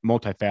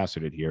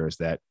multifaceted here. Is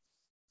that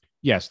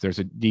yes, there's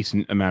a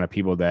decent amount of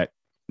people that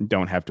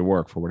don't have to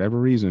work for whatever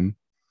reason,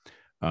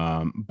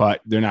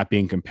 but they're not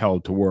being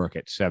compelled to work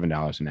at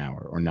 $7 an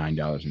hour or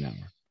 $9 an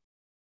hour.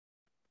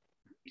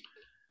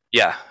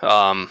 yeah.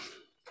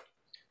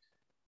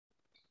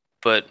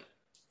 But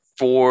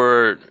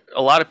for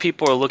a lot of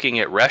people are looking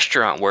at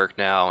restaurant work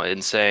now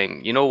and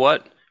saying, you know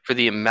what, for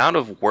the amount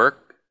of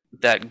work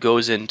that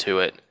goes into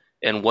it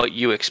and what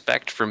you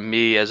expect from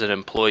me as an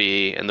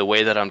employee and the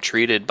way that I'm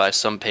treated by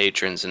some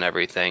patrons and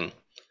everything,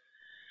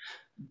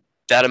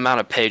 that amount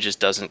of pay just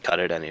doesn't cut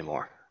it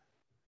anymore.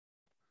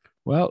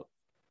 Well,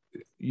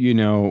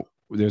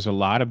 there's a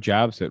lot of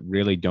jobs that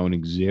really don't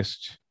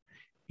exist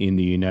in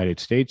the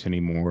United States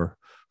anymore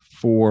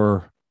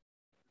for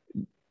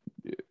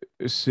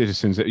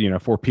citizens that,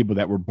 for people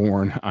that were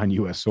born on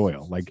U.S.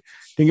 soil. Like,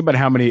 think about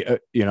how many,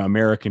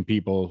 American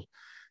people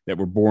that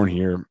were born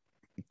here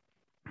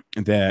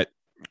that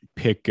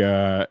pick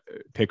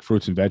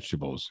fruits and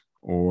vegetables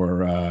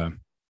or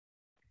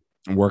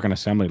work on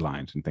assembly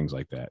lines and things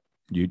like that.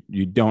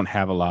 You don't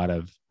have a lot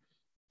of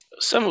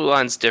assembly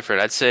lines.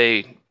 Different. I'd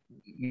say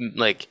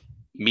like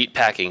meat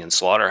packing and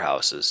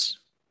slaughterhouses,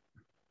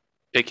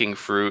 picking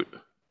fruit.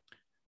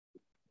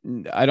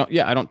 I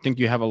don't think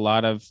you have a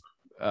lot of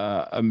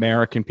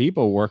American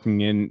people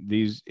working in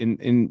these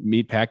in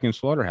meat packing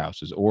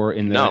slaughterhouses or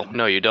in the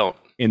no, you don't.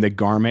 In the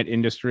garment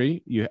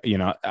industry.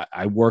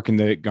 I work in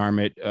the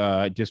garment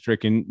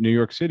district in New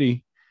York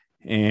City,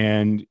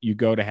 and you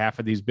go to half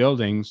of these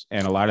buildings,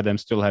 and a lot of them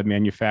still have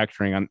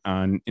manufacturing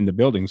on in the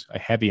buildings, a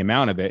heavy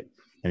amount of it,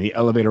 and the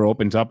elevator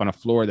opens up on a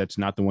floor that's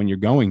not the one you're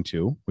going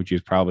to, which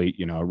is probably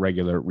a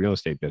regular real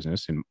estate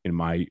business in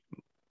my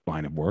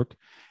line of work,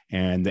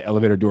 and the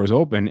elevator doors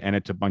open, and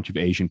it's a bunch of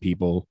Asian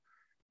people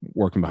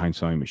working behind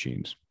sewing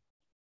machines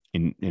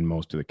in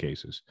most of the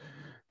cases.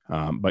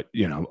 But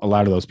a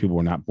lot of those people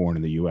were not born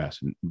in the U.S.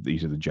 and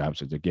these are the jobs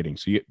that they're getting.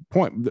 So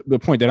the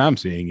point that I'm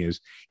seeing is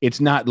it's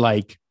not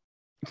like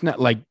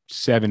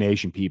 7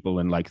 Asian people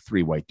and like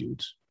 3 white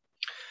dudes.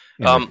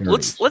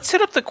 Let's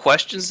hit up the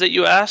questions that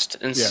you asked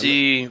and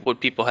see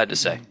what people had to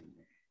say.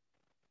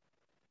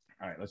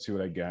 All right, let's see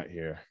what I got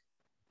here.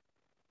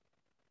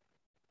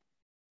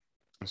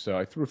 So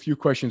I threw a few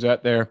questions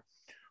out there.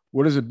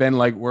 What has it been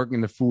like working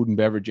in the food and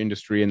beverage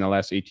industry in the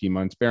last 18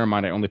 months? Bear in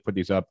mind, I only put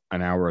these up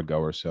an hour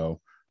ago or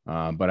so.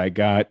 But I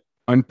got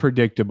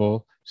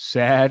unpredictable,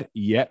 sad,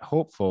 yet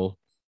hopeful,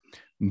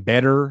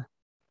 better,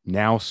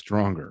 now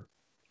stronger.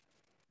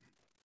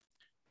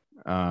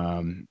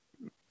 And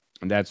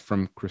that's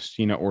from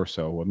Christina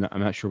Orso. I'm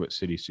not sure what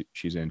city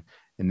she's in.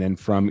 And then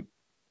from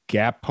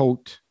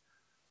Gapote,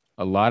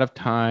 a lot of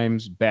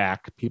times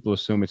back, people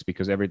assume it's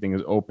because everything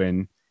is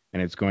open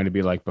and it's going to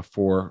be like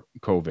before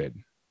COVID.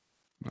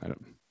 I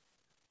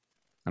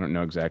don't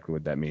know exactly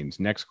what that means.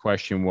 Next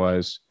question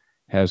was,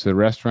 has the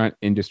restaurant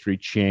industry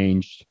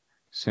changed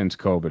since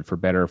COVID, for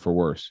better or for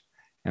worse?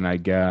 And I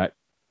got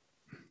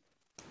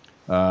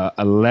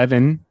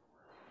 11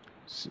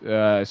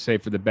 say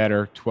for the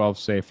better, 12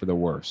 say for the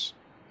worse.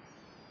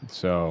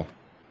 So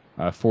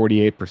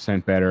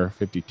 48% better,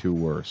 52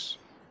 worse.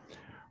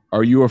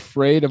 Are you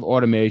afraid of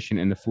automation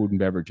in the food and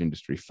beverage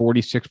industry?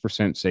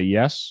 46% say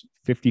yes,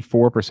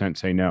 54%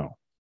 say no.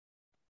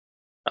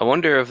 I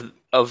wonder if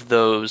of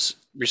those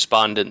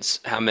respondents,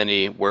 how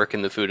many work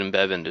in the food and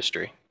bev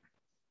industry?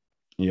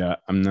 Yeah,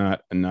 I'm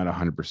not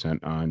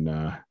 100%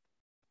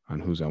 on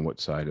who's on what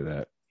side of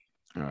that.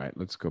 All right,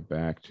 let's go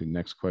back to the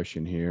next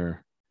question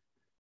here.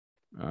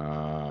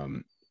 What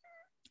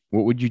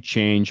would you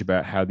change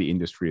about how the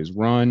industry is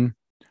run?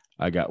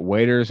 I got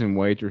waiters and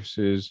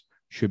waitresses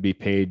should be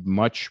paid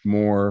much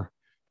more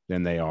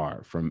than they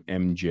are, from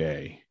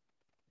MJ.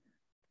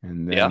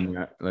 And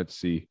then let's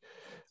see.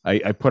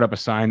 I put up a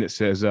sign that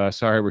says,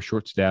 sorry, we're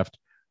short-staffed.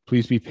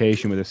 Please be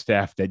patient with the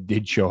staff that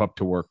did show up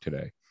to work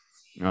today.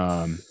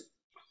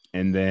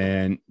 And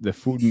then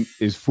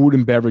is food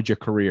and beverage a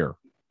career?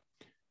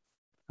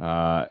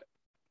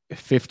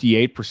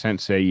 58%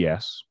 say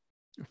yes.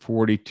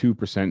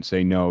 42%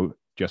 say no,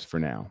 just for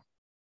now.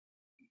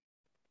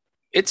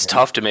 It's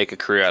tough to make a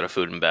career out of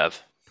food and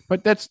bev.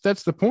 But that's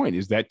the point,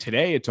 is that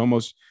today it's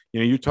almost,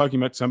 you're talking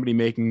about somebody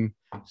making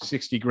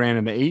 60 grand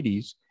in the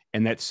 80s,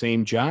 and that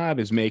same job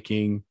is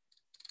making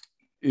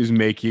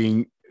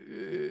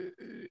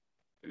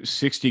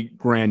 60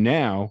 grand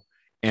now.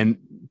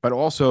 But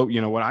also,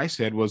 what I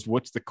said was,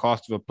 what's the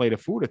cost of a plate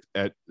of food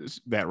at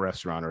that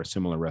restaurant or a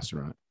similar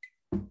restaurant?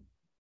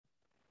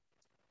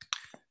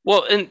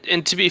 Well,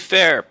 and to be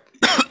fair,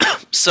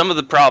 some of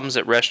the problems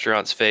that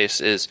restaurants face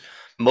is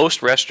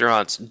most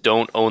restaurants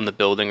don't own the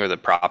building or the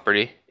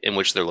property in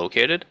which they're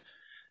located.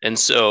 And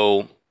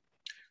so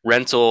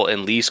rental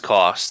and lease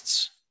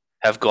costs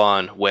have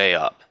gone way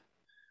up.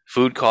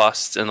 food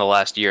costs in the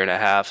last year and a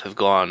half have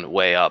gone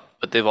way up,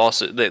 but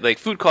like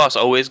food costs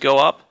always go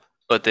up,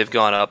 but they've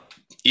gone up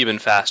even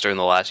faster in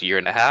the last year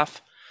and a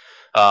half.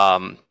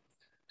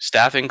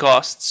 Staffing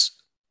costs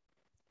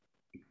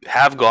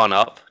have gone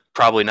up,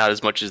 probably not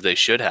as much as they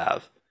should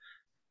have.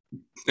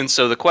 And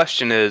so the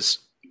question is,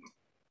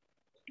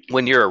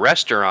 when you're a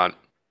restaurant,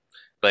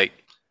 like,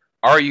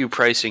 are you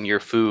pricing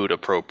your food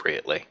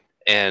appropriately?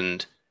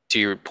 And to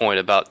your point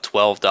about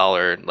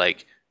 $12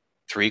 like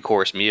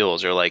 3-course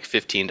meals, or like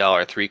 $15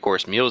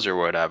 3-course meals or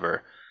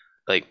whatever,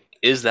 like,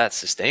 is that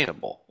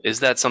sustainable? Is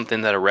that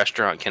something that a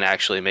restaurant can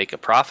actually make a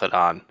profit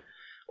on?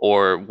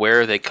 Or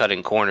where are they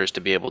cutting corners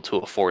to be able to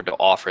afford to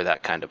offer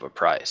that kind of a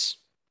price?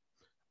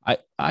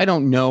 I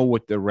don't know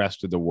what the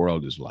rest of the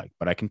world is like,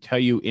 but I can tell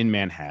you in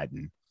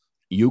Manhattan,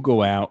 you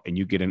go out and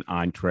you get an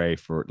entree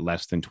for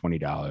less than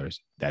 $20.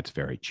 That's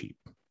very cheap.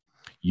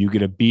 You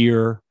get a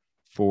beer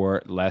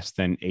for less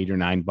than $8 or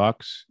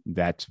 $9.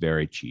 That's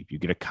very cheap. You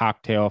get a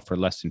cocktail for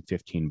less than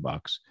 $15.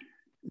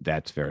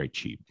 That's very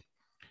cheap.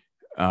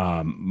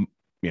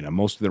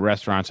 Most of the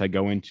restaurants I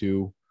go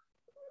into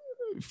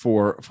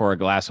for a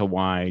glass of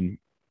wine,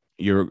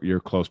 you're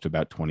close to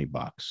about $20.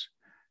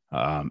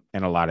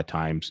 And a lot of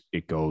times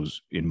it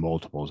goes in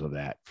multiples of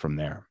that from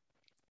there.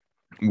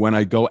 When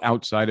I go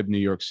outside of New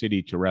York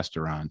City to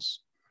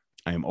restaurants,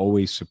 I am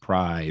always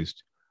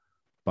surprised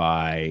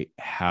by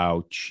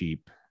how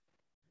cheap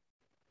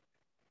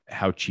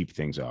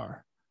things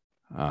are.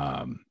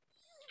 I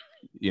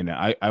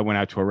went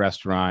out to a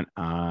restaurant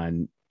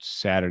on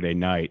Saturday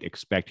night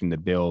expecting the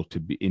bill to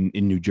be in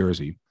New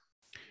Jersey,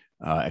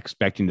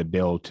 expecting the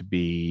bill to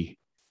be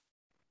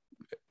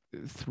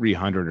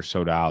 $300 or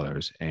so,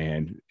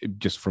 and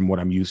just from what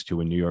I'm used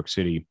to in New York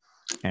City,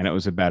 and it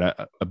was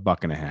about a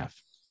buck and a half,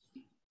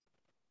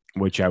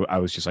 which I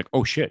was just like,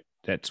 oh shit,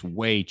 that's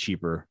way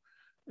cheaper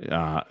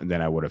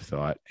than I would have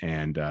thought.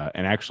 And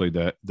actually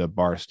the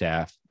bar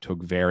staff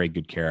took very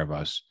good care of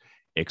us,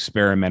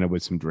 experimented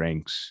with some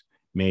drinks,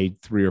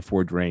 made 3 or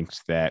 4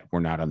 drinks that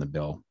were not on the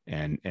bill,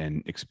 and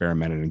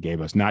experimented and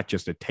gave us not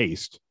just a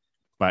taste,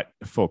 but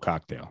a full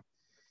cocktail.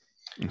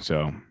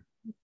 So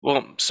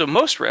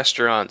most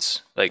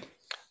restaurants like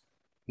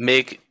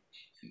make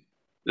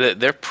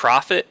their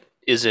profit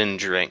is in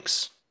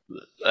drinks.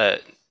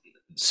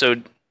 So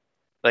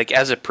like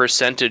as a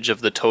percentage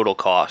of the total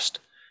cost,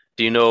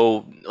 do you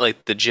know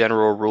like the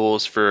general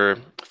rules for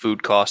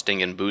food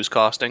costing and booze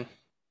costing?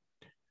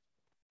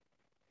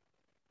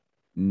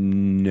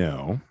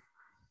 No,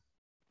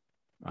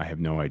 I have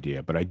no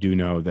idea, but I do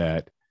know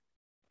that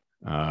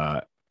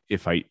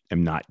if I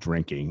am not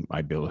drinking,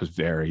 my bill is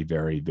very,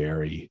 very,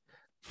 very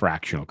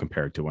fractional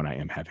compared to when I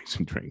am having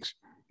some drinks.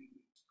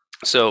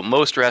 So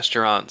most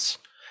restaurants,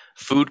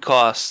 food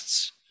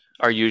costs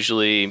are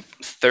usually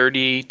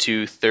 30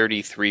 to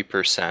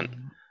 33%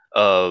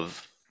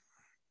 of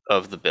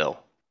the bill.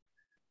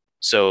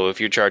 So if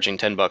you're charging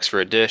 $10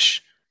 for a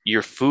dish,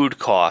 your food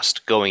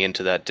cost going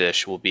into that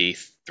dish will be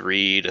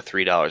 $3 to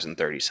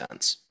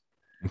 $3.30.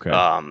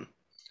 Okay.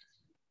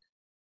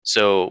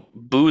 So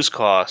booze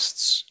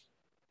costs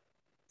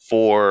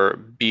for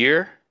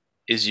beer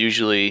is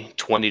usually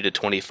 20 to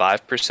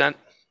 25%.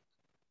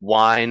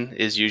 Wine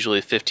is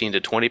usually 15 to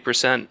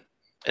 20%,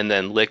 and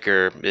then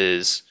liquor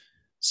is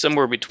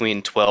somewhere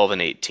between 12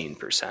 and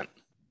 18%.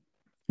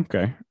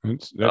 Okay,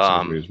 that's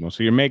reasonable.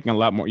 So you're making a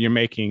lot more. You're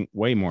making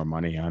way more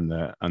money on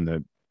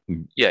the.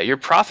 Yeah, your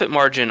profit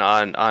margin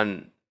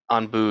on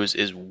booze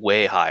is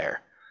way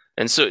higher.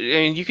 And so, I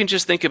mean, you can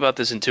just think about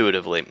this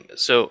intuitively.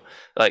 So,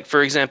 like,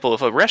 for example,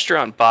 if a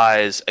restaurant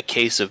buys a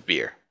case of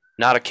beer,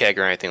 not a keg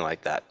or anything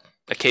like that,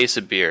 a case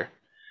of beer,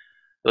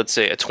 let's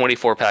say a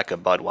 24-pack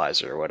of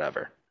Budweiser or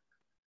whatever,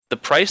 the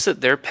price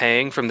that they're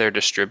paying from their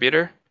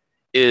distributor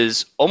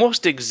is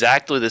almost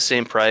exactly the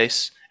same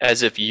price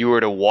as if you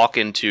were to walk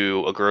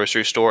into a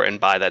grocery store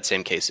and buy that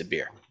same case of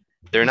beer.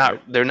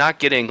 They're not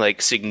getting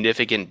like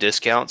significant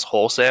discounts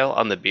wholesale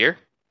on the beer.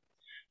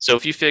 So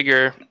if you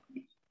figure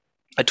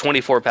a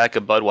 24-pack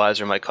of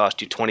Budweiser might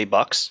cost you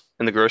 $20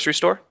 in the grocery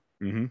store,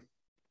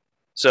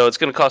 so it's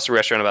going to cost the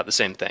restaurant about the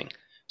same thing.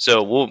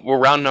 So we'll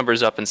round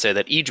numbers up and say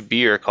that each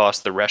beer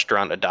costs the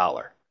restaurant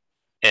 $1.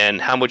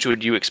 And how much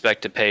would you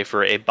expect to pay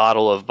for a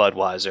bottle of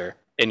Budweiser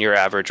in your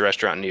average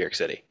restaurant in New York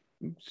City?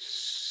 $6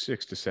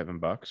 to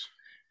 $7.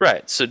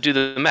 Right. So do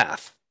the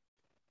math.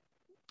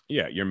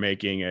 Yeah, you're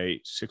making a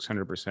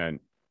 600%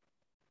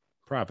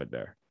 profit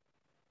there.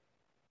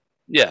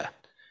 Yeah.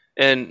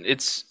 And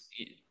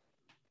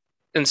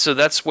so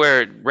that's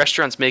where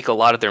restaurants make a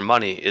lot of their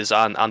money, is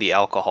on the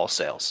alcohol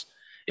sales.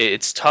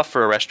 It's tough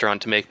for a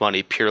restaurant to make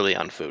money purely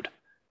on food.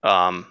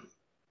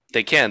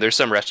 They can. There's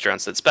some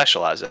restaurants that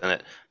specialize in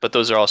it, but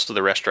those are also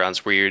the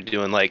restaurants where you're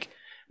doing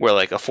where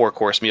a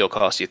 4-course meal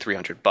costs you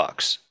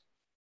 $300.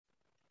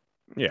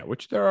 Yeah,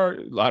 which there are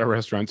a lot of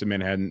restaurants in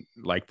Manhattan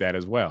like that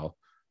as well.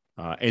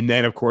 And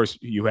then, of course,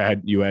 you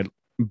had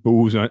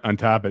booze on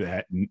top of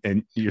that,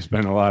 and you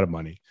spend a lot of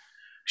money.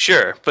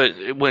 Sure, but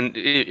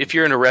if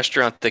you're in a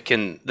restaurant that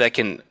can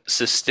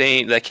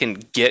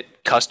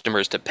get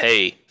customers to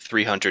pay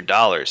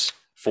 $300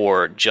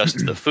 for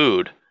just the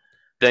food,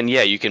 then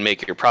yeah, you can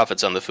make your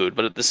profits on the food.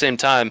 But at the same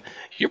time,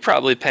 you're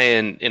probably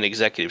paying an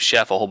executive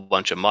chef a whole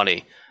bunch of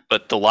money,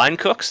 but the line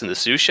cooks and the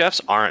sous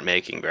chefs aren't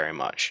making very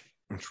much.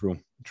 True.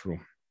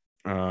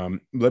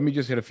 Let me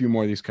just hit a few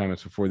more of these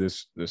comments before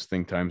this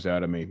thing times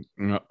out of me.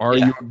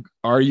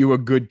 Are you a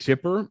good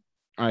tipper?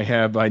 I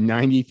have a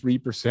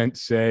 93%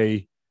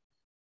 say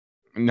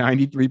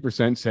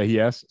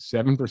yes,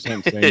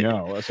 7% say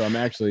no. So I'm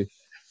actually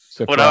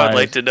surprised. What I would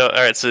like to know,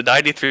 all right, so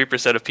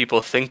 93% of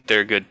people think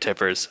they're good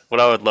tippers. What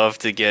I would love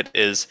to get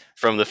is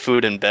from the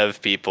food and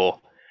bev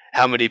people,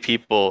 how many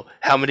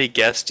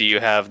guests do you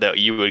have that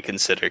you would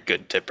consider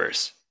good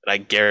tippers? And I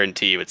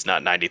guarantee you it's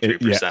not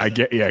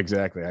 93%. Yeah,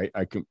 exactly.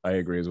 I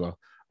agree as well.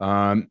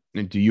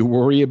 Do you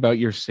worry about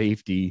your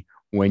safety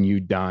when you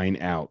dine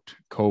out,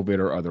 COVID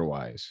or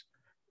otherwise?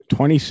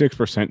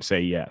 26%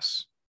 say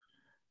yes.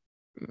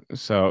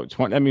 So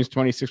that means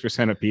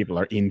 26% of people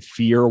are in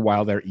fear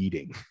while they're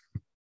eating.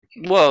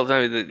 Well,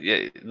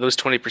 those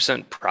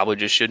 20% probably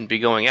just shouldn't be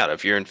going out.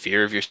 If you're in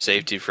fear of your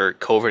safety for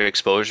COVID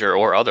exposure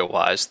or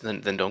otherwise,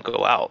 then don't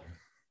go out.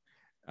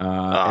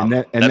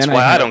 That's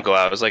why I don't go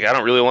out. It's like I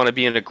don't really want to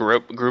be in a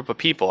group of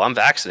people. I'm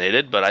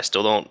vaccinated, but I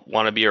still don't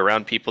want to be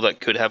around people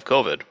that could have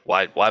COVID.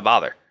 Why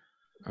bother?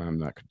 I'm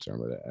not concerned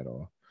with it at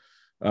all.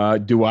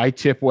 Do I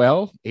tip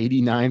well?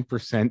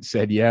 89%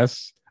 said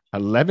yes.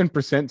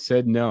 11%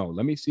 said no.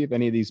 Let me see if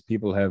any of these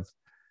people have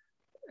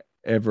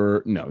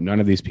ever. No, none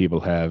of these people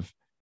have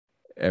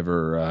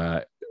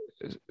ever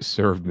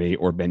served me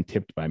or been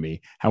tipped by me.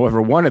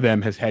 However, one of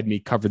them has had me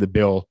cover the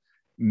bill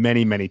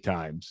many, many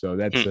times. So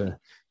that's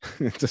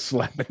it's a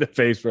slap in the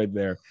face right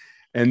there.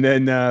 And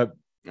then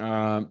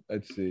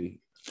let's see.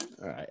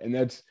 All right, and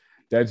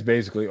that's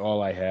basically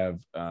all I have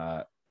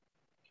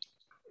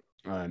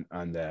on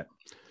that.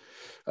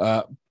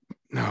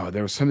 No,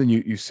 there was something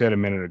you said a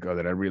minute ago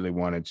that I really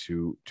wanted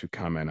to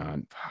comment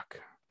on. Fuck.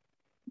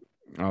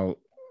 I'll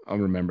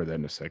remember that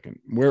in a second.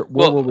 Where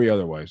were we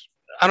otherwise?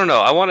 I don't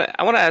know. I want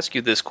to ask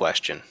you this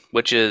question,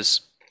 which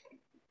is,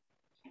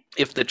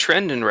 if the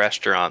trend in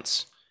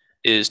restaurants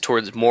is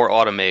towards more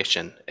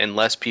automation and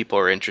less people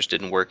are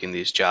interested in working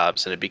these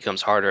jobs, and it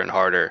becomes harder and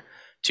harder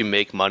to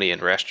make money in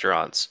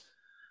restaurants,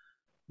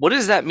 what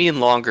does that mean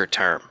longer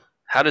term?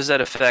 How does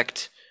that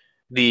affect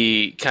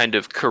the kind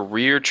of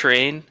career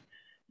train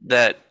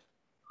that,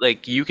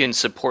 like, you can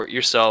support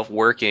yourself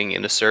working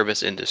in the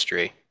service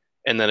industry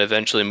and then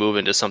eventually move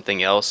into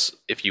something else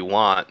if you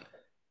want?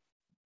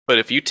 But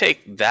if you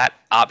take that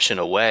option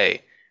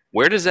away,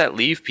 where does that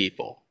leave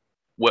people?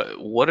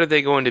 What are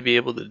they going to be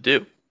able to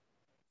do?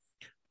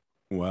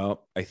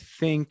 Well, I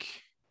think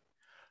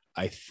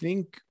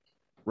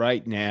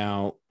right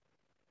now,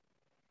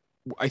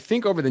 I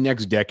think over the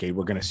next decade,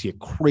 we're going to see a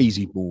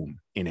crazy boom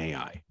in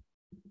AI.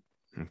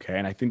 Okay.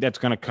 And I think that's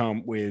going to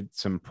come with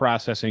some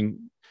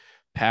processing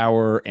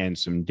power and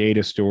some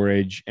data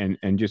storage, and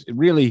just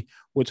really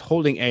what's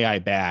holding AI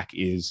back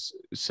is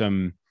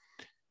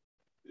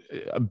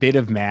a bit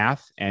of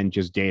math and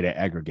just data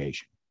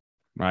aggregation,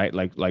 right?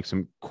 Like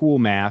some cool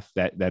math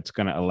that's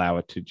going to allow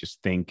it to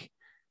just think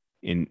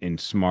in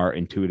smart,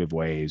 intuitive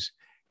ways,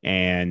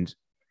 and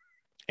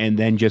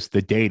then just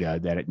the data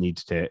that it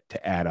needs to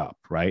add up,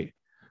 right?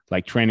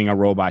 Like training a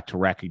robot to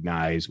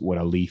recognize what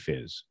a leaf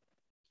is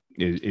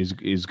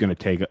going to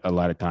take a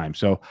lot of time.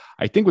 So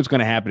I think what's going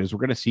to happen is we're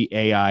going to see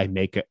AI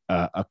make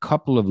a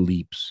couple of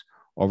leaps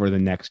over the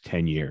next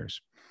 10 years.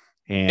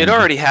 And it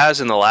already has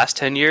in the last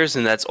 10 years,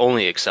 and that's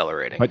only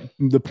accelerating. But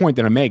the point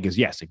that I make is,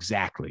 yes,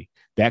 exactly.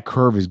 That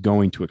curve is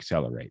going to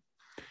accelerate.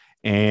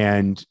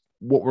 And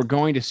what we're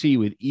going to see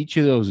with each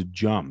of those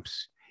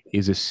jumps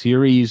is a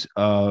series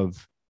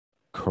of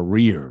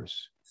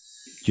careers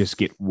just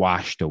get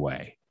washed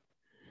away.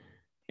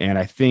 And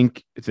I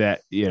think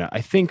that,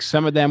 I think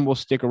some of them will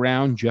stick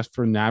around just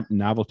for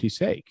novelty's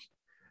sake.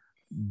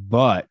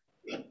 But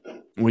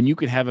when you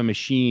can have a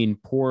machine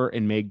pour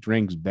and make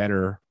drinks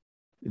better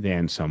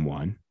than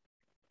someone,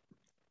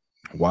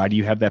 why do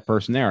you have that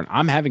person there? And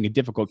I'm having a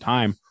difficult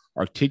time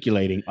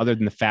articulating, other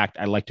than the fact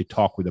I like to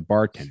talk with a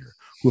bartender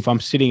who, if I'm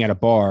sitting at a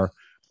bar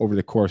over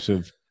the course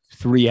of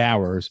 3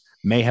 hours,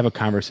 may have a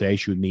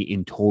conversation with me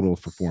in total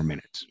for 4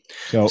 minutes.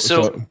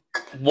 So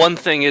one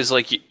thing is,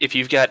 like, if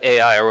you've got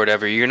AI or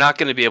whatever, you're not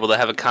going to be able to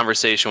have a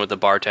conversation with the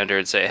bartender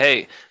and say,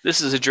 hey,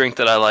 this is a drink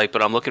that I like,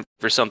 but I'm looking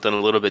for something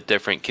a little bit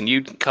different. Can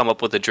you come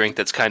up with a drink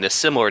that's kind of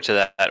similar to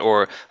that?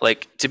 Or,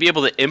 like, to be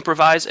able to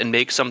improvise and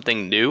make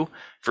something new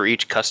for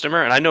each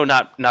customer. And I know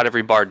not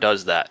every bar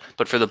does that,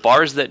 but for the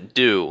bars that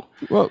do,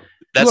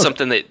 that's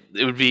something that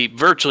it would be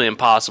virtually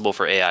impossible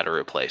for AI to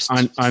replace.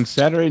 On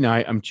Saturday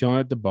night, I'm chilling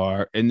at the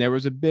bar, and there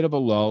was a bit of a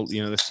lull.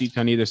 The seats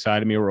on either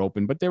side of me were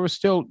open, but there was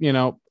still,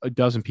 a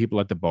dozen people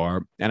at the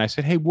bar. And I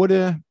said, hey, what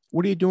are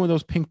you doing with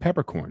those pink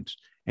peppercorns?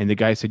 And the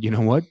guy said, you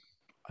know what?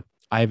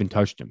 I haven't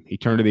touched them. He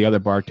turned to the other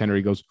bartender.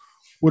 He goes,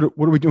 what are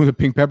we doing with the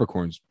pink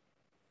peppercorns?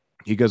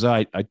 He goes,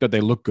 I thought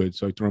they looked good,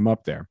 so I threw them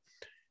up there.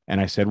 And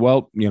I said,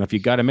 well, if you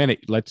got a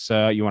minute, let's,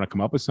 you want to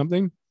come up with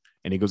something?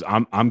 And he goes,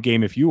 I'm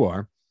game if you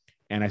are.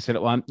 And I said,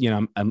 well,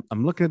 I'm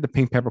looking at the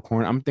pink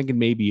peppercorn. I'm thinking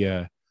maybe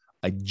a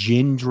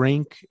gin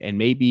drink and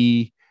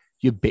maybe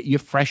you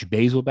have fresh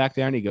basil back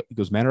there. And he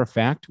goes, matter of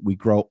fact, we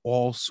grow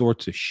all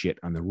sorts of shit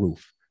on the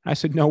roof. I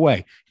said, no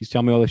way. He's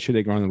telling me all the shit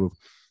they grow on the roof.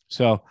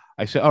 So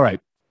I said, all right,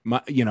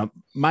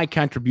 my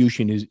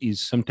contribution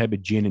is some type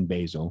of gin and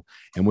basil.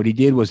 And what he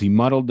did was he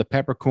muddled the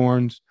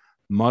peppercorns,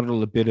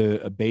 muddled a bit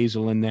of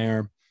basil in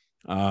there,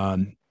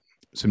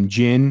 some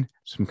gin,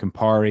 some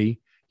Campari.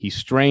 He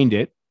strained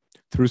it,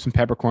 threw some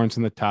peppercorns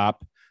on the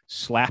top,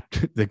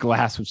 slapped the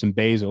glass with some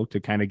basil to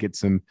kind of get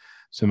some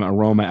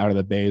aroma out of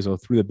the basil,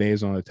 threw the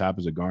basil on the top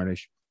as a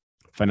garnish.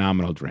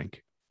 Phenomenal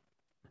drink.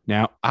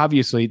 Now,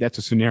 obviously, that's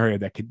a scenario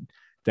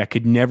that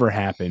could never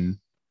happen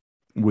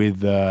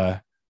with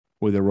a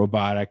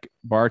robotic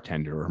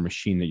bartender or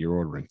machine that you're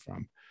ordering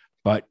from.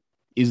 But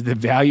is the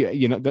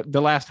value,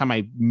 the last time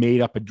I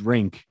made up a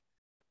drink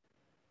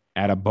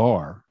at a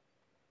bar,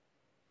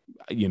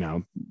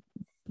 a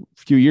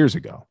few years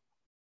ago.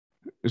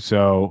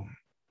 So,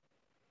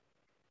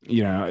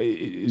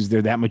 is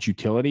there that much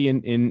utility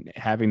in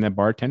having that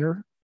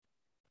bartender?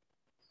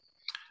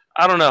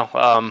 I don't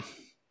know.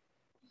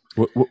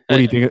 What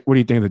do you think? What do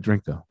you think of the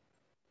drink, though?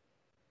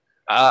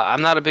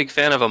 I'm not a big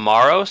fan of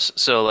Amaros,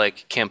 so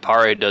like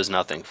Campari does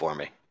nothing for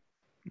me.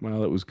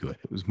 Well, it was good.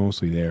 It was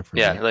mostly there for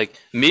Yeah, like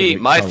me,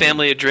 my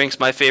family of drinks,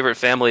 my favorite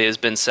family has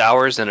been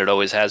sours, and it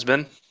always has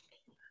been.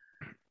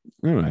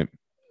 All right.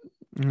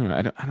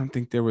 I don't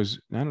think there was.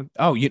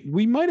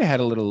 We might have had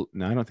a little.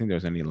 No, I don't think there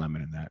was any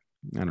lemon in that.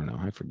 I don't know.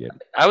 I forget.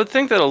 I would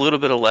think that a little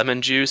bit of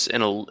lemon juice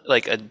and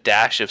a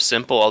dash of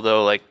simple,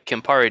 although like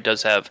Campari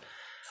does have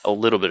a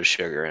little bit of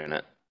sugar in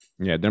it.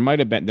 Yeah, there might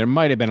have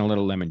been a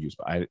little lemon juice,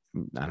 but I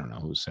don't know.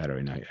 It was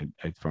Saturday night.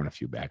 I'd thrown a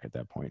few back at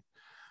that point.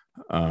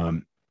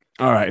 All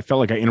right. I felt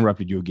like I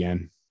interrupted you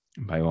again.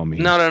 By all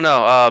means.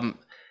 No.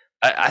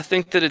 I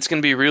think that it's going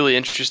to be really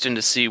interesting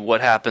to see what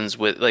happens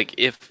with like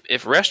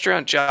if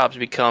restaurant jobs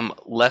become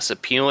less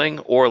appealing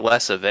or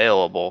less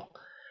available.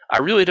 I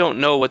really don't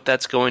know what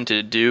that's going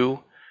to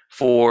do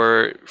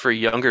for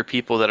younger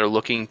people that are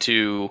looking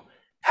to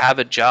have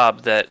a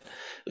job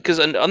because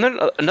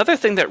another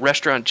thing that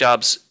restaurant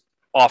jobs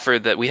offer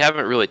that we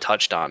haven't really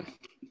touched on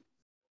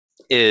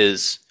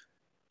is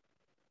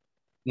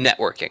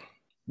networking,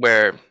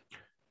 where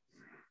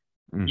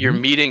you're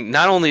meeting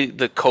not only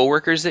the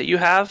coworkers that you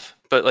have,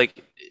 but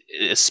like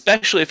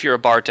especially if you're a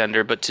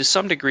bartender, but to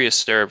some degree a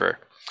server.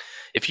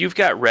 If you've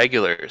got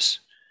regulars,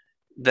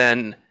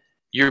 then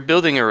you're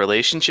building a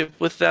relationship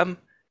with them,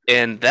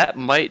 and that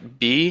might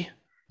be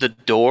the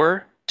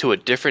door to a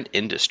different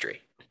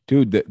industry.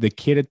 Dude, the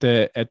kid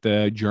at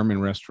the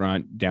German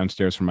restaurant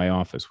downstairs from my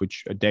office,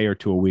 which a day or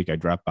two a week I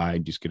drop by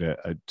and just get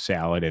a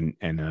salad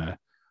and a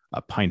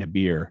pint of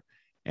beer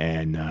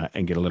and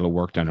get a little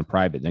work done in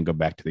private, then go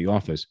back to the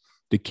office.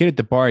 The kid at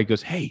the bar, he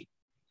goes, "Hey,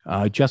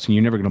 Justin,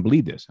 you're never going to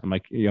believe this." I'm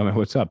like,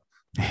 what's up?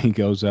 He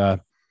goes,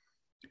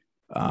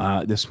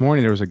 this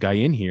morning there was a guy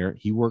in here.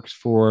 He works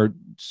for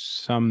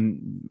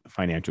some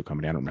financial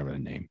company. I don't remember the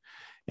name.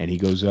 And he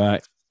goes,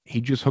 he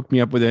just hooked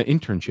me up with an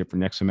internship for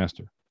next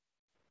semester.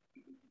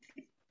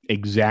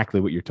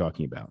 Exactly what you're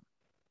talking about.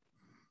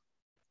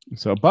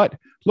 So, but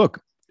look,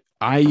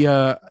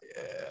 I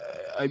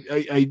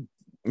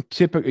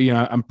typically,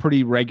 I'm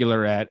pretty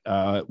regular at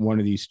one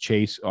of these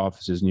Chase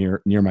offices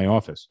near my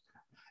office.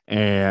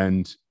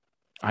 And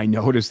I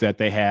noticed that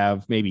they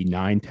have maybe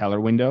 9 teller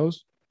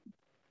windows.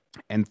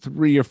 And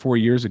 3 or 4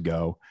 years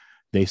ago,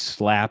 they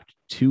slapped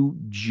 2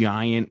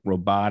 giant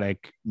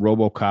robotic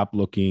RoboCop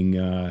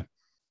looking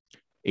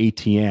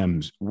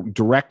ATMs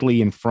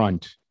directly in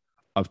front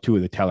of 2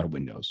 of the teller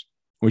windows,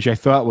 which I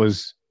thought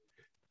was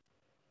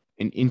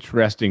an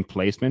interesting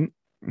placement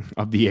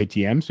of the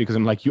ATMs, because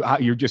I'm like,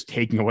 you're just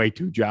taking away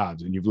 2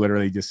 jobs and you've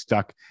literally just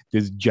stuck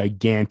this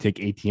gigantic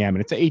ATM.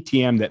 And it's an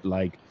ATM that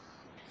like,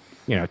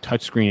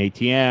 touchscreen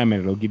ATM, and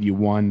it'll give you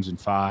 1s and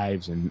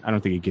 5s. And I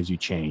don't think it gives you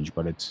change,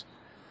 but it's,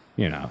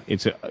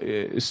 it's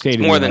a state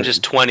more than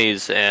just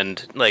 20s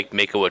and like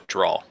make a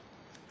withdrawal.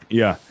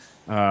 Yeah.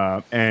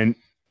 And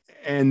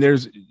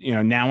there's,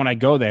 now when I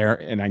go there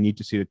and I need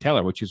to see the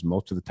teller, which is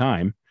most of the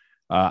time,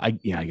 I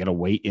got to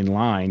wait in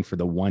line for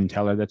the one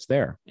teller that's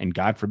there. And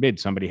God forbid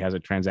somebody has a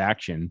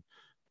transaction,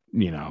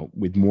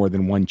 with more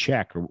than 1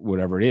 check or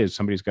whatever it is.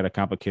 Somebody's got a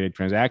complicated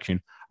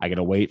transaction. I got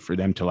to wait for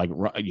them to like,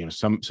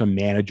 some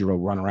manager will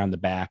run around the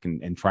back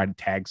and try to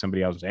tag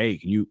somebody else. Hey,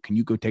 can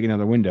you go take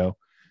another window?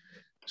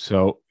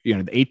 So, the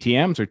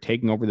ATMs are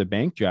taking over the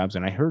bank jobs.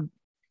 And I heard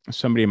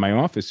somebody in my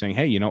office saying,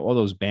 hey, all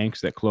those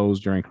banks that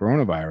closed during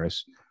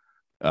coronavirus,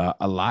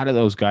 a lot of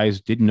those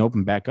guys didn't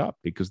open back up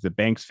because the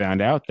banks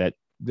found out that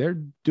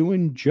they're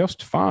doing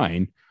just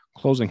fine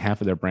closing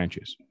half of their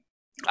branches.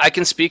 I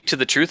can speak to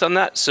the truth on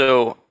that.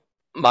 So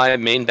my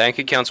main bank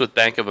account's with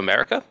Bank of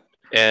America.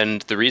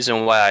 And the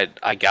reason why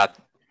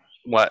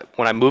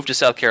when I moved to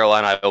South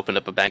Carolina, I opened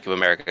up a Bank of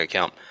America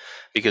account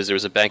because there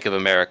was a Bank of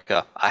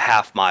America a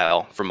half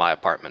mile from my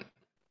apartment.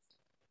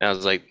 And I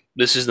was like,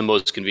 this is the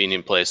most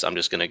convenient place. I'm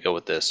just going to go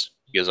with this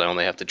because I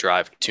only have to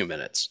drive 2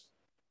 minutes.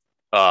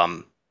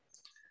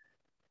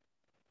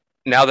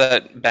 now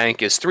that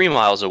bank is 3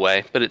 miles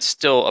away, but it's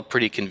still a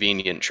pretty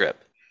convenient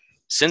trip.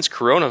 Since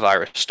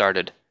coronavirus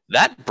started,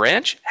 that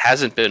branch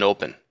hasn't been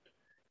open.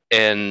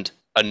 And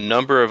a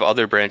number of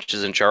other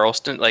branches in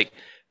Charleston, like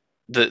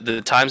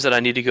the times that I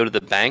need to go to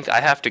the bank,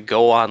 I have to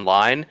go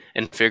online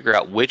and figure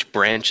out which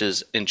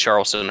branches in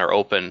Charleston are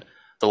open.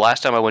 The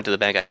last time I went to the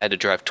bank, I had to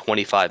drive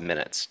 25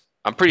 minutes.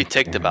 I'm pretty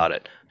ticked about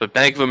it. But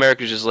Bank of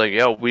America is just like,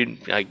 yo,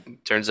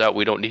 turns out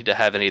we don't need to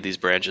have any of these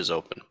branches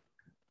open.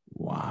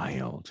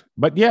 Wild.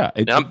 But yeah,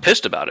 And I'm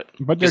pissed about it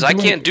but because I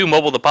can't do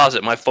mobile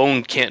deposit. My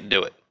phone can't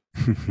do it.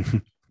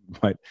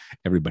 but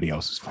everybody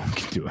else's phone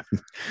can do it.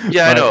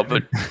 Yeah, I know,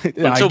 but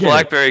Yeah, I until get it.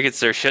 BlackBerry gets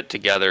their shit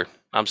together,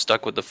 I'm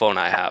stuck with the phone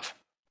I have.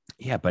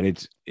 Yeah,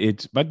 but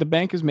but the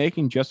bank is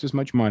making just as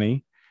much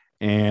money.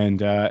 And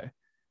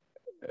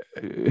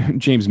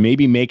James,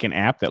 maybe make an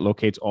app that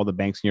locates all the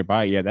banks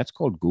nearby. Yeah, that's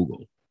called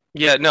Google.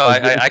 Yeah, no,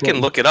 I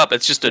can look it up.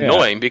 It's just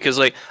annoying because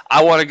like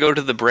I want to go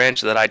to the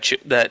branch that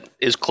that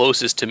is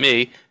closest to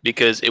me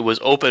because it was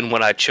open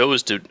when I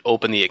chose to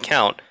open the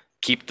account.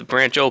 Keep the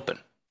branch open.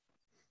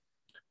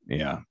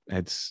 Yeah,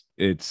 it's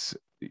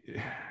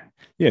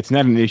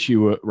not an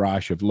issue,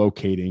 Rosh, of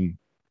locating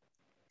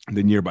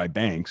the nearby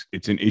banks.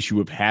 It's an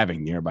issue of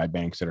having nearby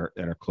banks that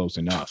are close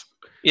enough.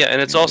 Yeah, and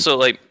it's also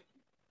like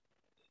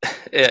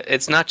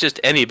it's not just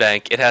any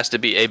bank. It has to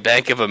be a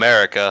Bank of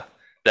America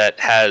that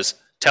has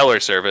teller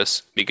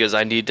service because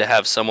I need to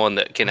have someone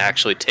that can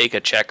actually take a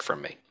check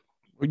from me.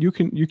 Well, you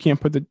can't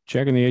put the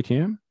check in the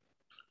ATM.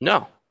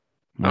 No,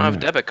 I don't have a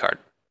debit card.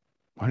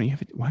 Why don't you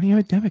have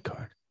a debit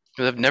card?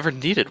 Because I've never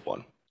needed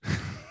one.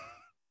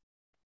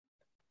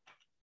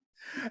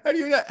 How do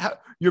you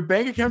your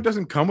bank account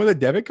doesn't come with a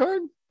debit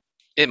card?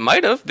 It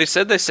might have. They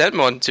said they sent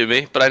one to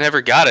me, but I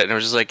never got it. And I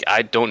was just like,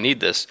 I don't need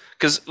this.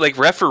 Because, like,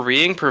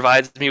 refereeing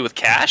provides me with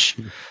cash.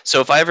 So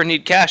if I ever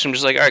need cash, I'm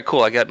just like, all right,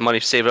 cool. I got money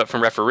saved up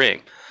from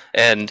refereeing.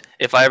 And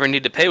if I ever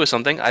need to pay with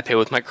something, I pay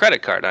with my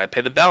credit card. And I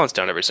pay the balance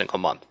down every single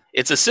month.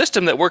 It's a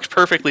system that works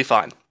perfectly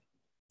fine.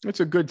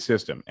 It's a good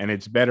system. And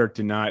it's better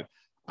to not.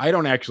 I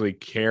don't actually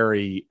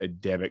carry a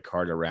debit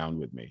card around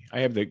with me. I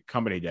have the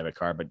company debit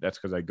card, but that's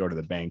because I go to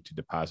the bank to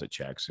deposit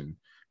checks and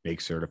make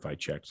certified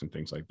checks and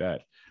things like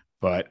that.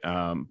 But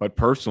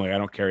personally, I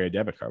don't carry a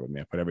debit card with me.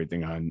 I put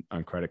everything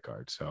on credit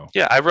cards. So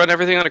yeah, I run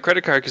everything on a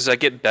credit card because I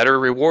get better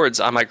rewards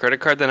on my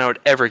credit card than I would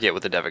ever get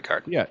with a debit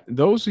card. Yeah,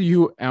 those of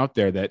you out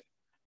there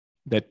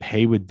that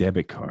pay with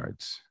debit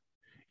cards,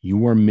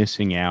 you are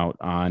missing out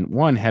on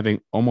one,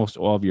 having almost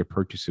all of your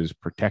purchases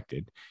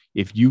protected.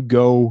 If you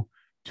go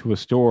to a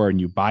store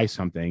and you buy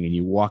something and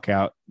you walk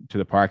out to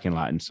the parking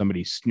lot and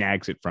somebody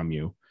snags it from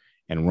you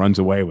and runs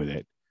away with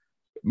it,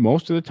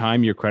 most of the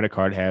time your credit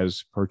card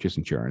has purchase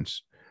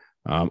insurance.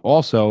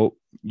 Also,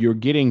 you're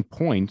getting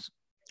points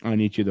on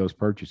each of those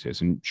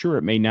purchases. And sure,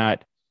 it may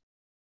not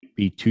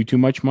be too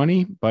much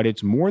money, but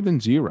it's more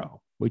than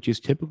zero, which is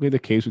typically the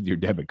case with your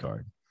debit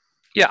card.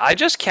 Yeah, I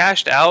just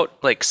cashed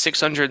out like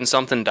 $600 and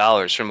something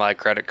from my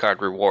credit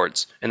card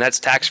rewards, and that's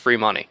tax-free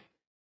money.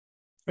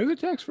 Is it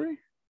tax-free?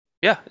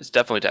 Yeah, it's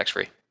definitely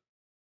tax-free.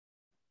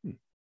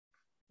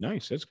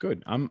 Nice, that's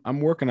good. I'm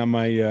working on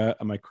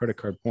my credit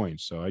card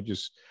points. So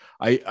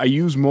I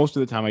use most of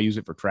the time I use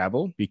it for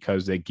travel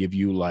because they give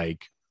you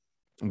like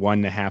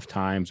 1.5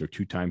 times or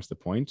 2 times the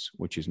points,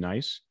 which is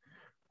nice.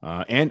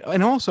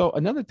 And also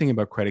another thing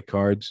about credit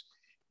cards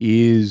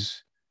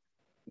is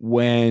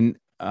when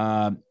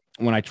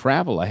I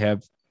travel, I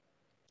have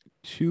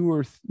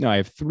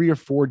 3 or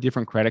 4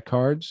 different credit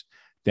cards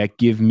that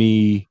give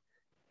me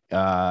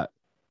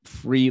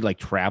free like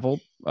travel.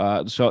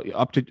 So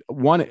up to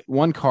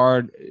one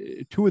card,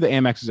 2 of the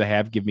Amexes I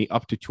have give me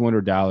up to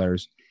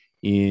 $200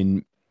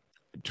 in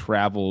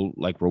travel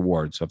like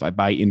rewards. So if I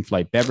buy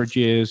in-flight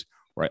beverages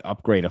or I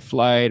upgrade a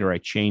flight or I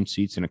change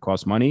seats and it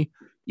costs money,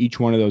 each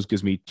one of those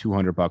gives me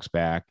 $200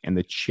 back. And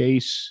the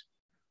Chase,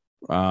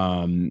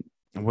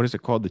 what is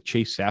it called? The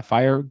Chase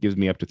Sapphire gives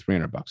me up to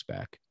 $300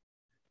 back.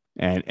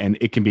 And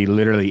it can be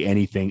literally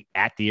anything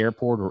at the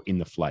airport or in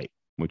the flight,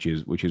 which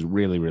is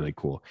really, really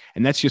cool.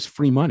 And that's just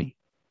free money.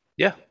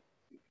 Yeah.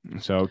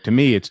 So to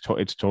me, it's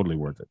totally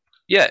worth it.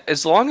 Yeah,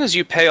 as long as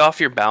you pay off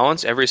your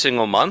balance every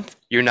single month,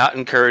 you're not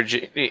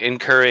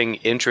incurring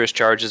interest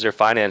charges or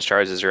finance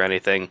charges or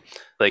anything.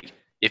 Like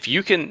if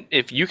you can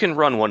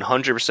run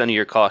 100% of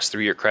your costs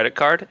through your credit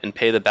card and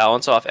pay the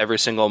balance off every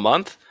single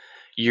month,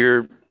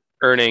 you're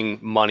earning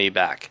money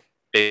back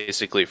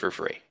basically for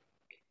free.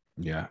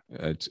 Yeah,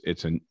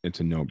 it's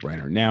a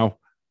no-brainer. Now,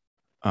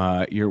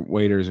 your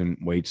waiters and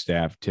wait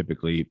staff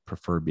typically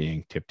prefer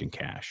being tipped in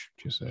cash.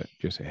 Just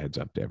a heads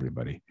up to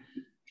everybody.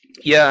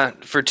 Yeah,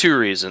 for 2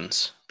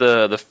 reasons.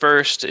 The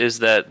first is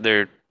that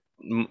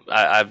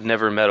I've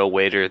never met a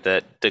waiter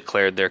that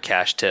declared their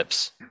cash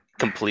tips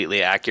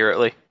completely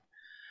accurately.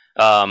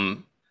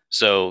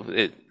 So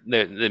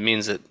it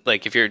means that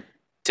like if you're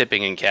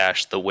tipping in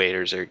cash, the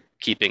waiters are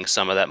keeping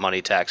some of that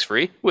money tax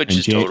free, which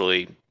is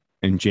totally.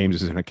 And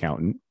James is an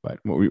accountant, but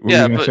what we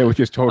going to say,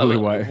 which is totally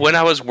why. When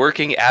I was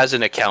working as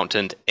an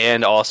accountant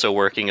and also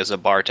working as a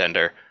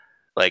bartender,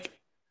 like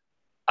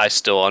I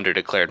still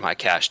underdeclared my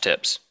cash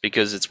tips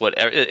because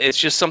it's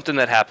just something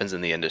that happens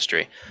in the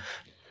industry.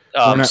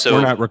 We're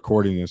not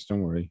recording this.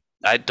 Don't worry.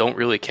 I don't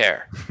really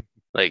care.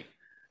 Like,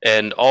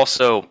 and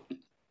also,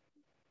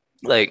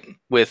 like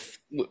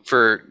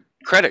for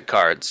credit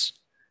cards,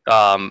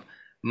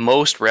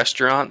 most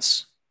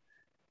restaurants,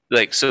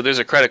 like, so there's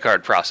a credit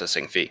card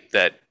processing fee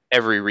that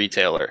every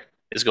retailer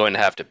is going to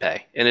have to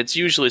pay, and it's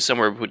usually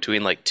somewhere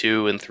between like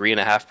 2 and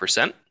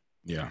 3.5%.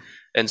 Yeah.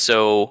 And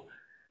so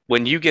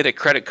when you get a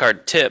credit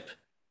card tip,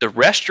 the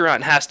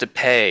restaurant has to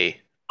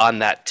pay on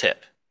that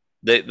tip.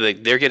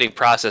 They're getting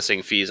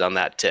processing fees on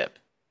that tip.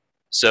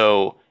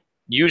 So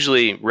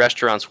usually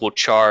restaurants will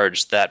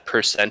charge that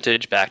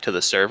percentage back to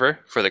the server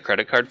for the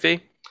credit card fee.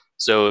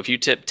 So if you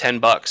tip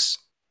 $10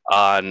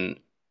 on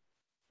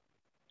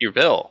your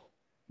bill,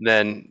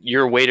 then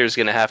your waiter's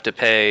going to have to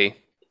pay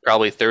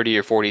probably 30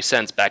 or 40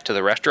 cents back to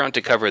the restaurant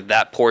to cover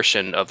that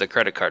portion of the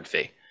credit card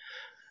fee.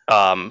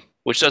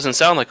 Which doesn't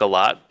sound like a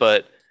lot,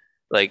 but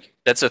like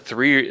that's a 2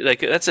 to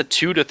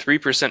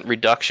 3%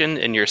 reduction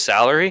in your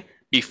salary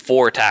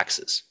before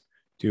taxes.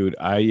 Dude,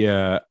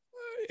 I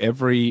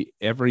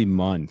every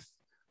month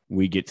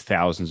we get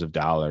thousands of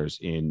dollars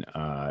in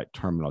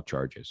terminal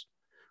charges,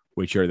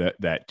 which are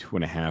that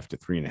 2.5 to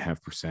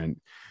 3.5%,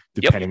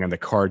 depending on the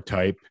card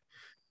type,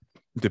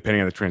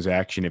 depending on the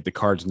transaction. If the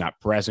card's not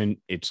present,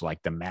 it's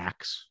like the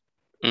max.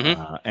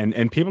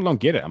 And people don't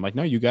get it. I'm like,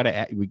 no, you got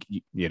to,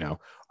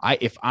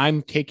 if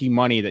I'm taking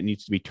money that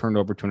needs to be turned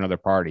over to another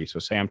party. So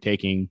say I'm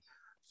taking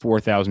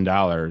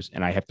 $4,000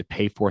 and I have to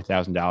pay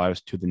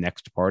 $4,000 to the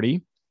next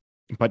party,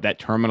 but that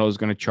terminal is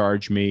going to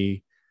charge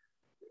me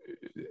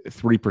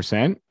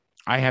 3%.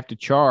 I have to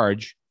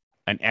charge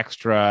an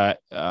extra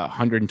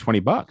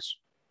 $120.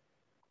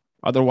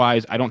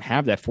 Otherwise, I don't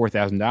have that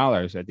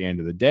 $4,000 at the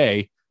end of the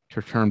day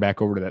to turn back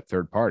over to that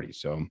third party.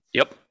 So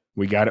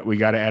we got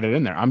to add it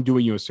in there. I'm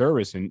doing you a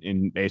service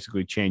in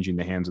basically changing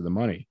the hands of the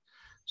money.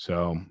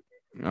 So,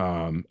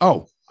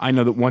 I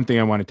know that one thing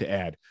I wanted to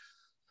add.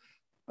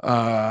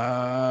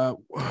 I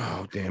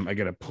got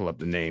to pull up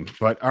the name.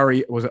 But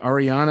was it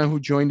Ariana who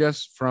joined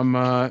us from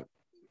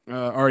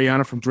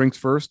Ariana from Drinks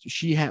First?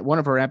 She had one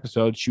of her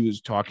episodes. She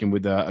was talking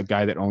with a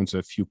guy that owns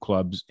a few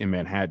clubs in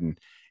Manhattan,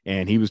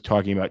 and he was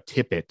talking about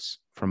tippets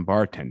from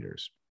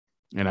bartenders.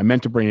 And I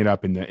meant to bring it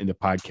up in the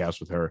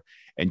podcast with her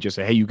and just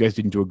say, hey, you guys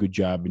didn't do a good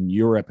job in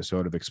your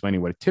episode of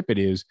explaining what a tippet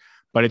is.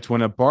 But it's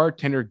when a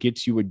bartender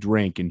gets you a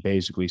drink and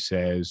basically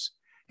says,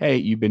 hey,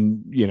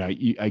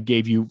 I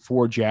gave you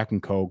 4 Jack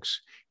and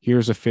Cokes.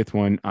 Here's a 5th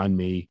one on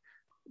me.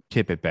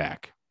 Tip it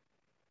back.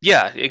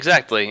 Yeah,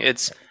 exactly.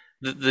 It's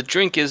the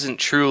drink isn't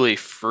truly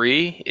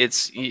free.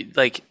 It's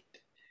like,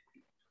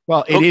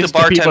 well, it is the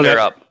bartender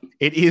up.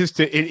 It is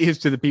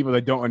to the people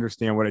that don't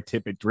understand what a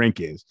tippet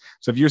drink is.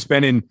 So if you're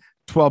spending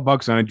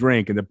 $12 on a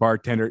drink and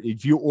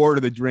if you order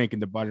the drink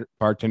and the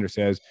bartender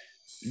says,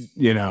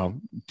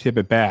 tip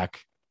it back,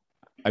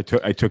 I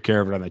took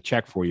care of it on the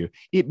check for you,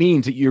 it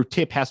means that your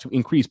tip has to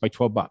increase by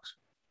 $12.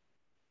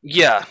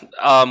 Yeah.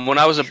 When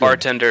I was a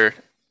bartender,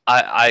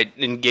 I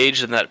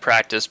engaged in that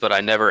practice, but I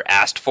never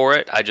asked for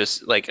it. I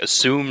just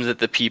assumed that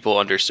the people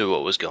understood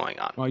what was going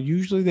on. Well,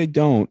 usually they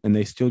don't, and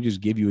they still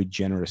just give you a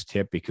generous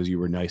tip because you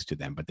were nice to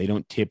them, but they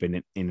don't tip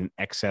in an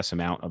excess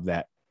amount of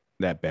that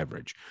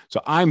beverage. So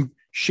I'm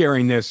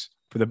sharing this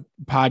for the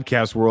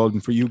podcast world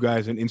and for you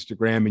guys on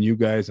Instagram and you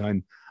guys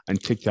on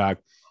TikTok.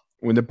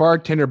 When the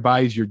bartender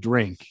buys your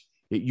drink,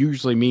 it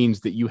usually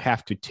means that you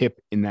have to tip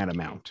in that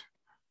amount.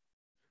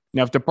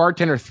 Now, if the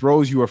bartender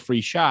throws you a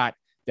free shot,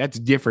 that's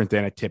different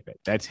than a tippet.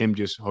 That's him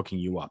just hooking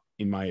you up,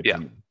 in my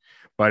opinion. Yeah.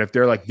 But if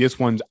they're like, this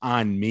one's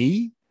on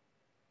me,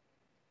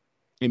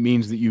 it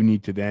means that you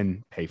need to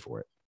then pay for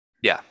it.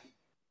 Yeah.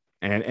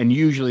 And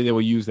usually they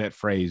will use that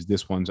phrase,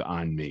 this one's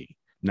on me,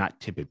 not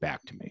tip it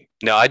back to me.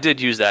 No, I did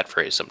use that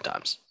phrase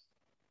sometimes.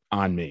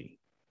 On me.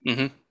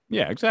 Mm-hmm.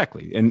 Yeah,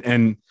 exactly.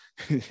 And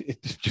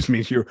it just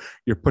means you're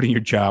putting your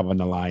job on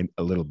the line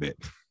a little bit.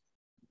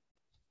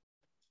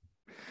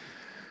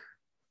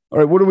 All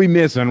right, what do we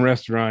miss on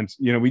restaurants?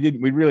 We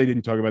really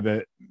didn't talk about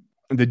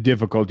the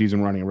difficulties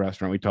in running a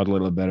restaurant. We talked a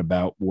little bit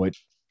about what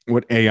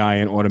AI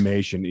and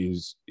automation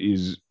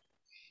is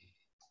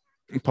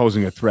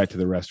posing a threat to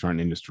the restaurant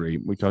industry.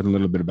 We talked a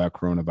little bit about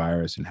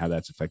coronavirus and how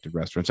that's affected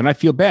restaurants. And I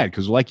feel bad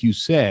because, like you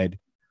said,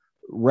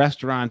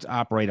 restaurants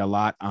operate a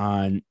lot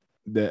on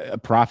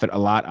profit a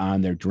lot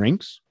on their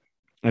drinks.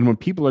 And when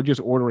people are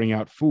just ordering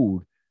out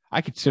food, I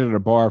could sit at a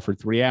bar for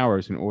 3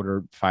 hours and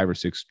order 5 or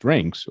 6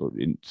 drinks, or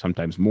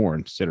sometimes more,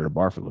 and sit at a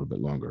bar for a little bit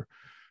longer.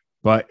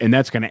 And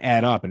that's going to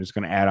add up, and it's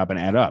going to add up and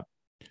add up.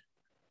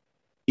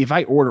 If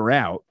I order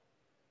out,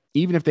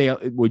 even if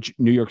which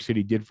New York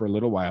City did for a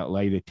little while,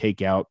 allow you to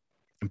take out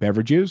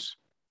beverages,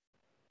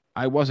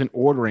 I wasn't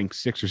ordering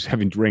 6 or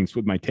 7 drinks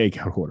with my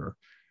takeout order.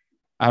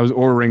 I was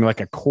ordering like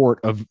a quart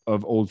of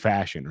old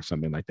fashioned or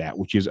something like that,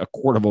 which is a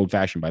quart of old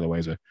fashioned, by the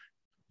way,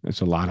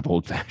 that's a lot of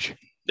old fashioned.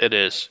 It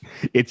is.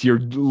 It's your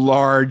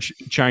large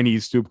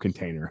Chinese soup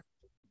container.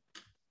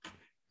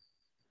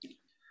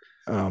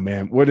 Oh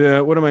man, what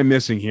am I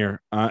missing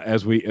here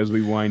as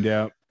we wind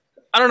out?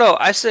 I don't know.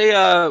 I say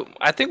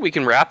I think we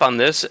can wrap on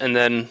this and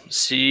then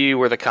see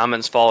where the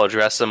comments fall,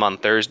 address them on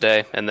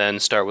Thursday, and then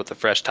start with a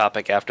fresh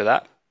topic after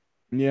that.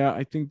 Yeah,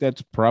 I think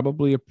that's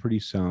probably a pretty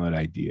solid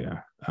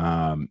idea.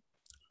 I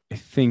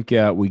think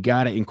we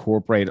got to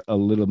incorporate a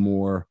little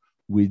more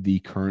with the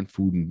current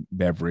food and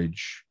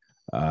beverage,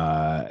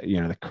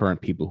 the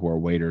current people who are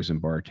waiters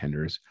and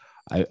bartenders.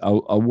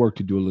 I'll work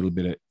to do a little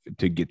bit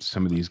to get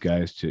some of these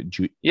guys to.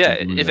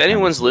 Yeah, join if the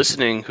anyone's conversation.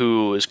 listening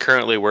who is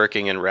currently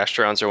working in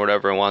restaurants or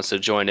whatever and wants to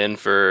join in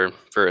for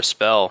a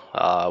spell,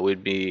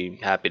 we'd be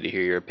happy to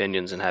hear your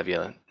opinions and have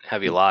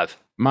you live.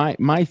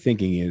 My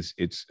thinking is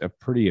it's a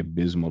pretty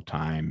abysmal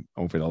time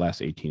over the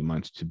last 18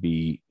 months to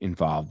be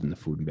involved in the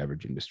food and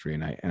beverage industry,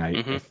 and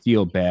I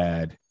feel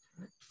bad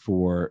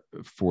for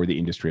the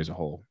industry as a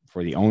whole,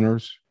 for the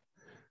owners,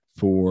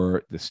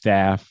 for the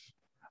staff,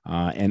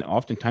 and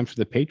oftentimes for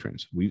the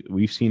patrons.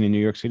 We've seen in New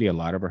York City a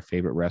lot of our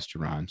favorite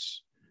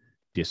restaurants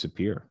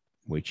disappear,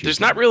 which There's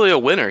not really a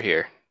winner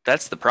here.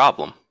 That's the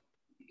problem.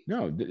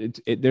 no,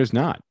 there's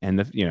not, and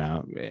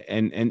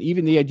and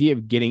even the idea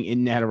of getting in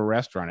and out of a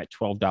restaurant at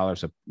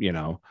 $12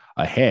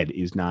 a head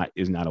is not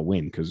a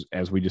win, because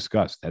as we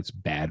discussed, that's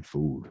bad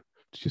food.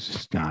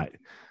 It's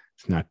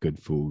not good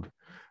food.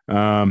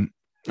 All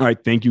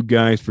right, thank you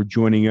guys for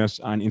joining us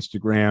on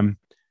Instagram.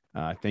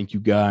 Thank you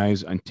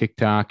guys on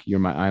TikTok. You're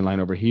my eyeline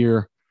over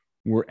here.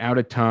 We're out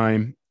of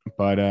time,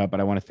 but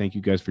I want to thank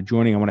you guys for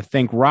joining. I want to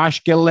thank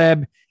Rosh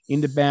Galeb in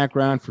the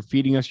background for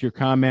feeding us your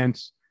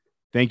comments.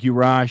 Thank you,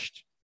 Rosh.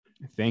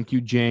 Thank you,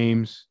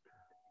 James.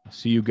 I'll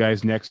see you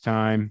guys next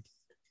time.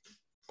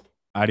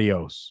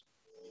 Adios.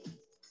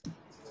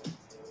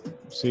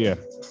 See ya.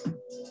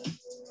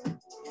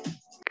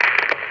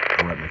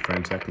 All right, my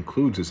friends, that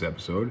concludes this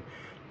episode.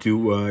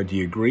 Do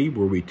you agree?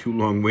 Were we too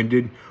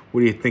long-winded?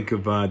 What do you think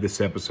of this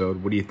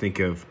episode? What do you think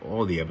of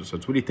all the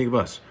episodes? What do you think of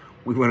us?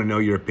 We want to know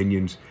your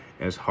opinions,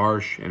 as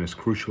harsh and as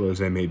crucial as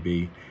they may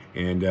be,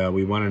 and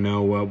we want to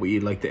know what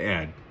you'd like to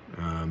add.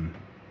 And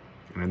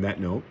on that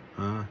note,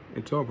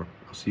 it's over.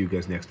 I'll see you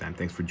guys next time.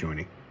 Thanks for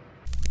joining.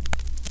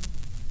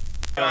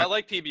 I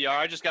like PBR.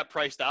 I just got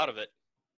priced out of it.